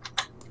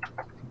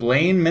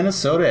 Blaine,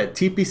 Minnesota at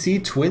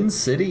TPC Twin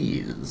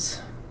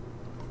Cities.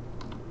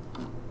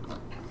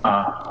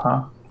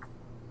 Uh-huh.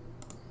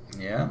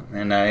 Yeah,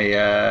 and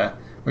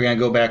we're going to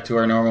go back to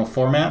our normal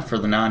format for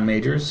the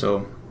non-majors.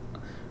 So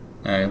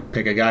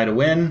pick a guy to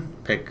win,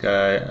 pick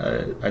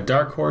a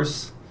dark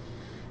horse,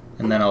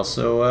 and then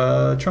also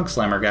a trunk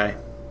slammer guy.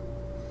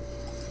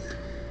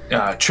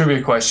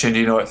 Trivia question, do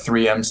you know what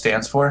 3M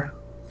stands for?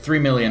 3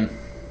 million.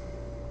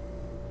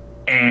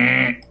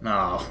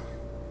 No.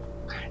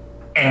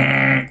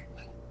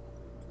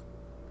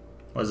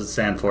 What does it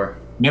stand for?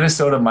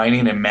 Minnesota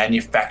Mining and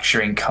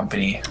Manufacturing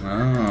Company.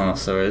 Oh,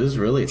 so it is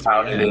really 3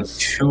 Founded in M's.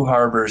 Two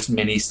Harbors,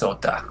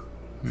 Minnesota.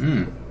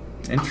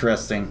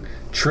 Interesting.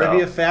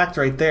 Trivia fact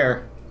right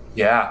there.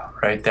 Yeah,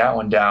 write that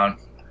one down.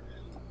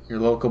 Your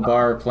local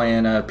bar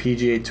playing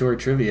PGA Tour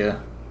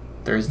trivia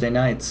Thursday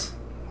nights.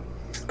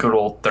 Good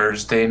old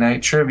Thursday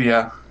night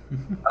trivia.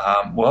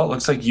 Well, it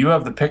looks like you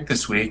have the pick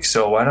this week,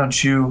 so why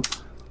don't you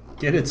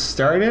Get it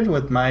started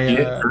with my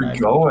get her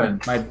going?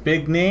 my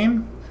big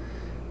name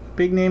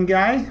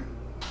guy.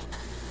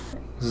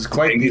 This is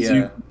quite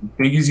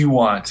Big as you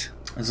want.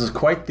 This is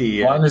quite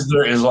the.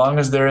 As long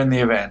as they're in the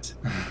event,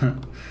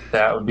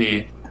 that would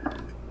be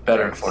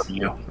better for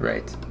you.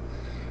 Right.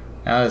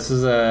 Now this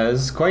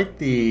is quite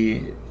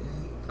the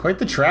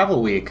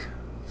travel week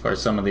for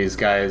some of these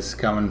guys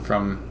coming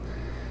from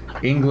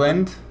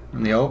England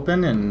in the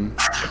Open and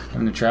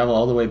having to travel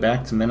all the way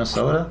back to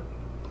Minnesota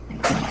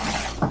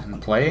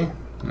and play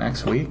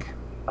next week.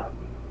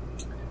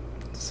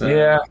 So,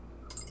 Yeah.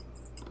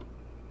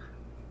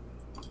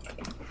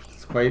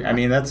 it's quite. I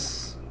mean,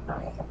 it's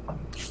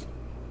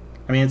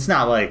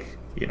not like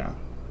it's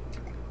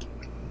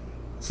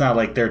not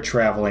like they're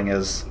traveling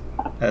as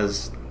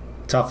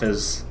tough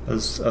as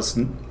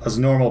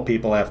normal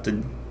people have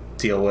to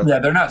deal with. Yeah,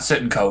 they're not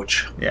sitting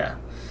coach. Yeah.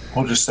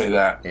 We'll just say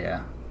that.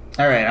 Yeah.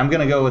 All right, I'm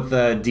going to go with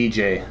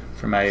DJ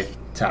for my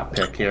top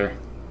pick here.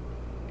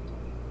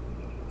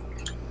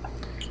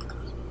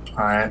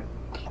 All right.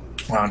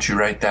 Why don't you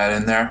write that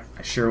in there?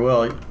 I sure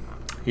will.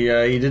 He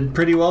did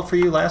pretty well for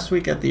you last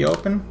week at the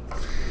Open.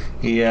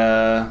 He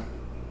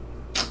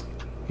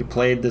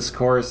played this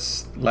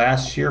course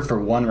last year for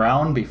one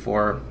round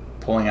before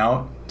pulling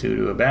out due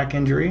to a back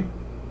injury.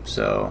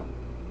 So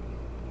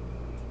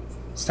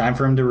it's time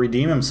for him to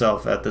redeem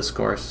himself at this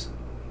course.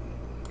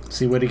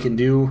 See what he can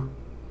do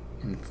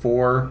in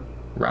 4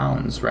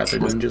 rounds rather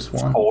than just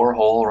one. 4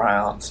 whole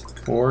rounds.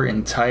 4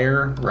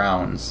 entire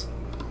rounds.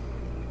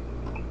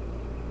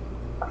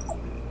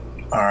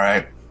 All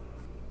right.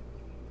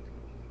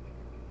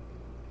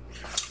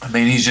 I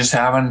mean, he's just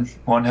having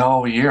one hell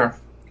of a year.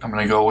 I'm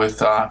going to go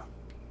with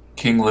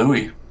King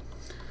Louis.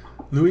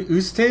 Louis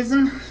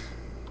Oosthuizen?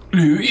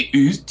 Louis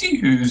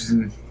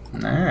Oosthuizen.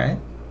 All right.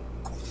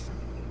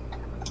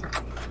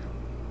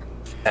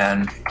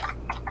 And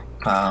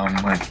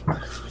like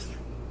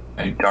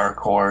a dark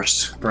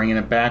horse. Bringing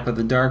it back with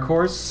the dark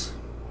horse.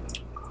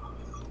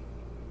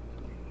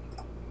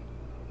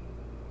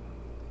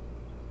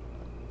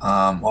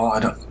 Well, I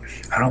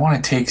don't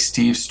want to take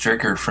Steve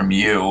Stricker from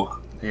you.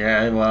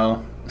 Yeah,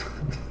 well,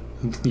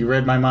 you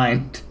read my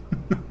mind.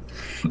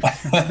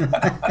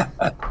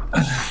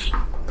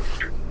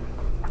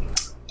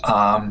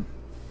 I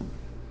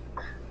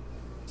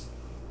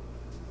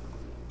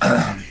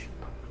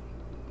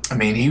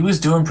mean, he was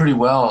doing pretty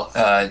well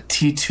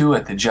T2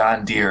 at the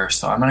John Deere,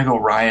 so I'm going to go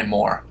Ryan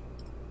Moore.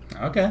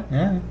 Okay,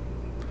 yeah.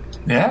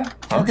 Yeah?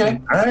 Okay.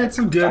 All right. Had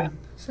some good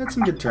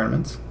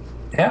tournaments.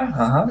 Yeah,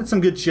 uh-huh. Had some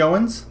good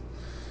showings.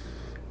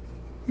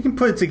 You can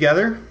put it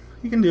together.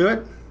 You can do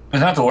it.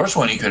 It's not the worst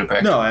one you could have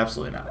picked. No,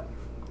 absolutely not.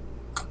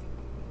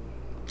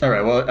 All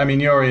right, well, I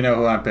mean, you already know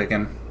who I'm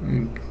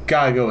picking.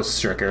 Gotta go with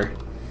Stricker.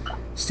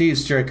 Steve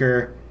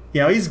Stricker. You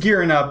know, he's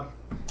gearing up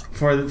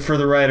for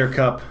the Ryder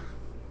Cup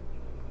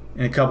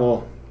in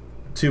 2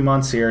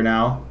 months here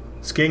now.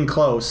 It's getting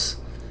close.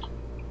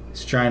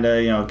 He's trying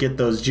to, get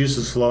those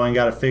juices flowing.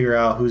 Got to figure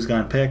out who's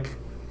going to pick.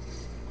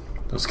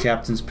 Those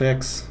captain's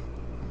picks.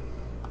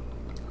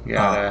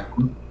 I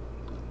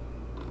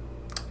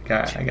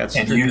got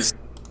Stricker.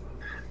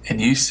 And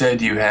you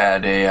said you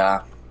had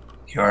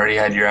you already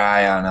had your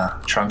eye on a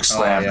trunk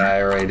slam. Oh, yeah,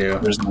 I already do.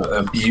 There's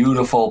a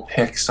beautiful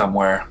pick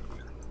somewhere.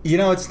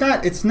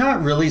 It's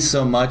not really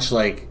so much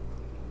like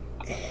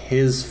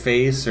his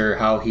face or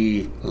how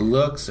he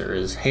looks or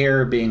his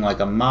hair being like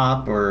a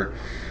mop or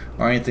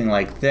anything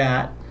like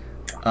that.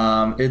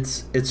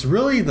 It's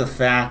really the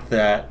fact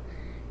that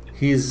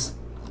he's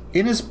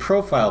in his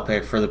profile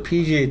pic for the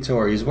PGA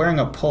Tour. He's wearing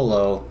a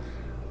polo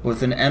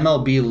with an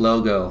MLB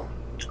logo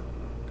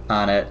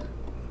on it,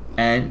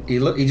 and he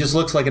just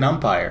looks like an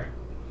umpire.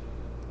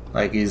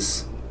 Like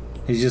he's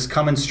just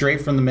coming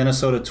straight from the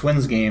Minnesota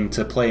Twins game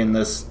to play in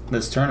this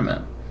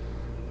tournament.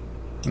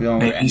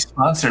 Maybe he's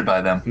sponsored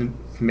by them.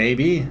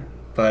 Maybe,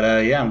 but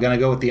I'm gonna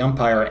go with the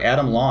umpire,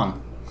 Adam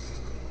Long.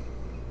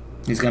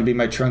 He's gonna be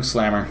my trunk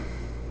slammer.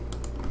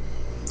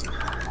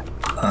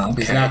 Okay.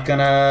 He's not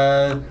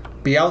gonna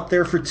be out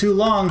there for too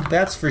long,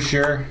 that's for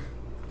sure.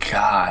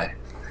 God.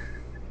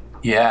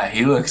 Yeah,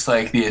 he looks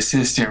like the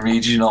assistant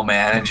regional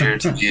manager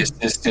to the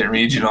assistant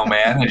regional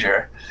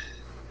manager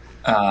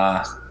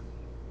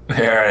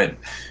there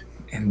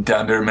in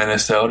Dunder,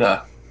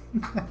 Minnesota.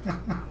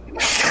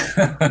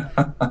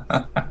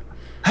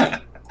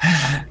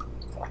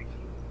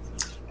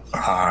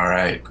 All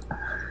right.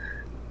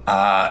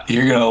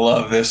 You're going to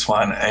love this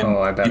one. And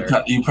I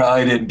better. You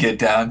probably didn't get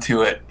down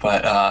to it,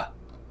 but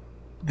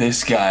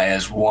this guy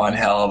is one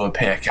hell of a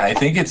pick. I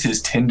think it's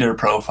his Tinder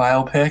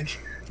profile pick.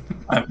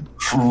 I'm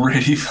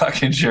pretty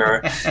fucking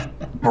sure.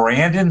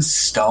 Brandon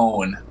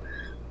Stone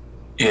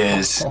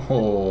is...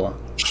 Oh.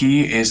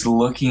 He is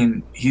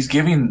looking... He's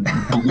giving...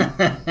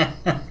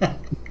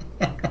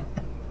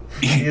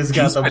 He's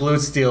got the blue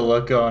steel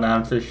look going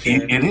on for sure.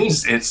 It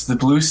is. It's the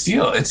blue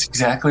steel. It's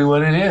exactly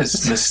what it is.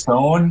 The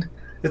stone.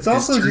 It's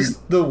also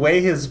just the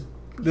way his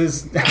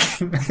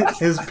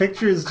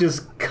picture is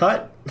just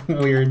cut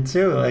weird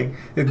too. Like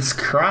it's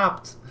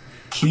cropped.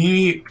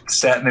 He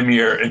sat in the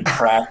mirror and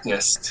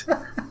practiced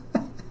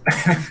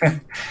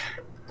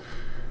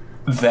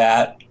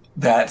that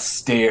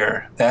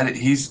stare. That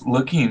he's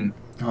looking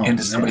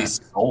into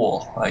somebody's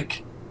soul.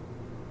 Like,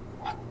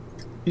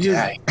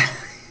 just,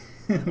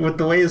 with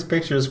the way his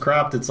picture is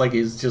cropped, it's like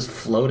he's just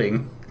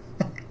floating.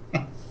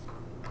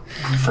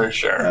 For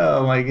sure.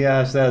 Oh my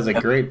gosh, that is a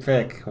great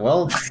pick.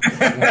 Well,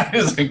 that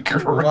is a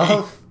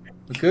great.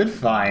 Good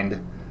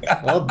find.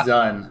 Well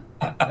done.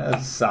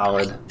 That's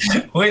solid.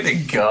 Way to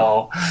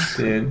go,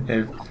 dude.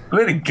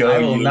 Way to go. I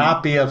will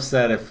not be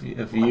upset if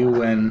you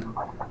win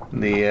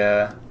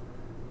the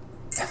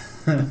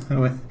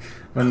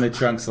win the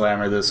Trunk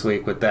Slammer this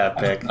week with that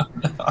pick.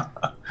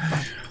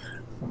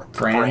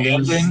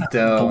 Brandon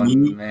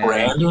Stone, man.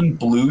 Brandon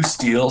Blue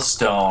Steel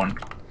Stone.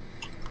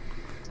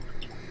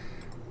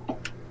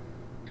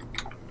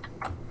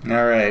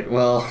 All right,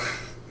 well,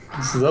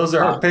 so those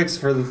are our picks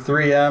for the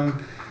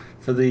 3M.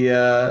 For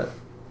the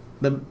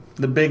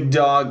big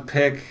dog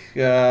pick,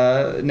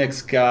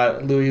 Nick's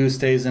got Louis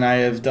Oosthuizen, and I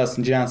have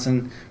Dustin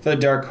Johnson. For the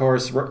dark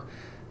horse,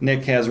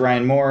 Nick has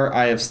Ryan Moore,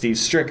 I have Steve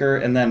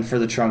Stricker, and then for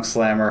the Trunk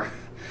Slammer,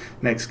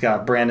 Nick's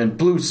got Brandon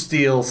Blue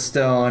Steel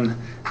Stone,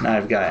 and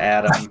I've got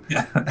Adam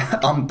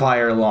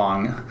Umpire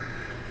Long.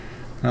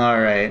 All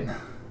right.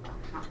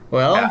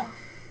 Well,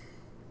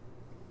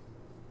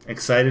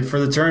 excited for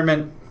the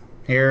tournament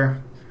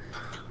here.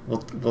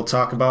 We'll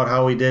talk about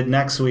how we did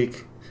next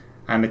week.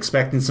 I'm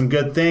expecting some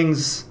good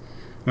things.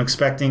 I'm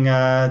expecting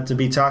to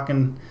be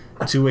talking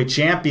to a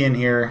champion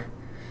here.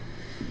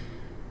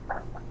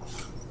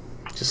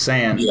 Just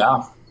saying.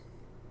 Yeah.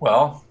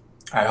 Well,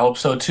 I hope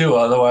so too.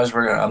 Otherwise,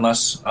 we're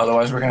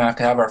gonna have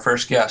to have our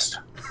first guest.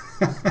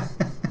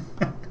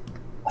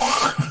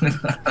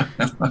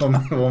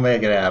 We'll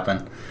make it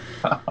happen.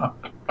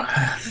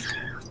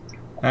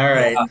 All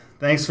right. Yeah.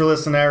 Thanks for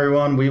listening,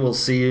 everyone. We will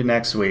see you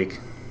next week.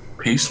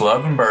 Peace,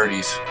 love, and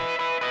birdies.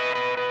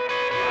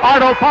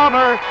 Arnold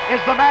Palmer is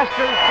the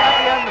Masters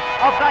champion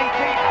of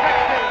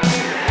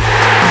 1960.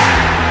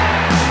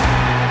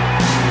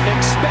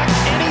 Expect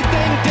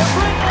anything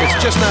different? It's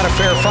just not a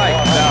fair fight.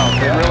 No,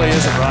 it really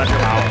isn't, Roger.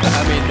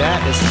 I mean, that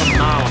is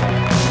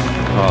phenomenal.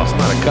 Oh, it's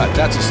not a cut.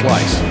 That's a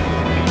slice.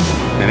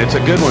 And it's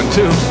a good one,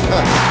 too.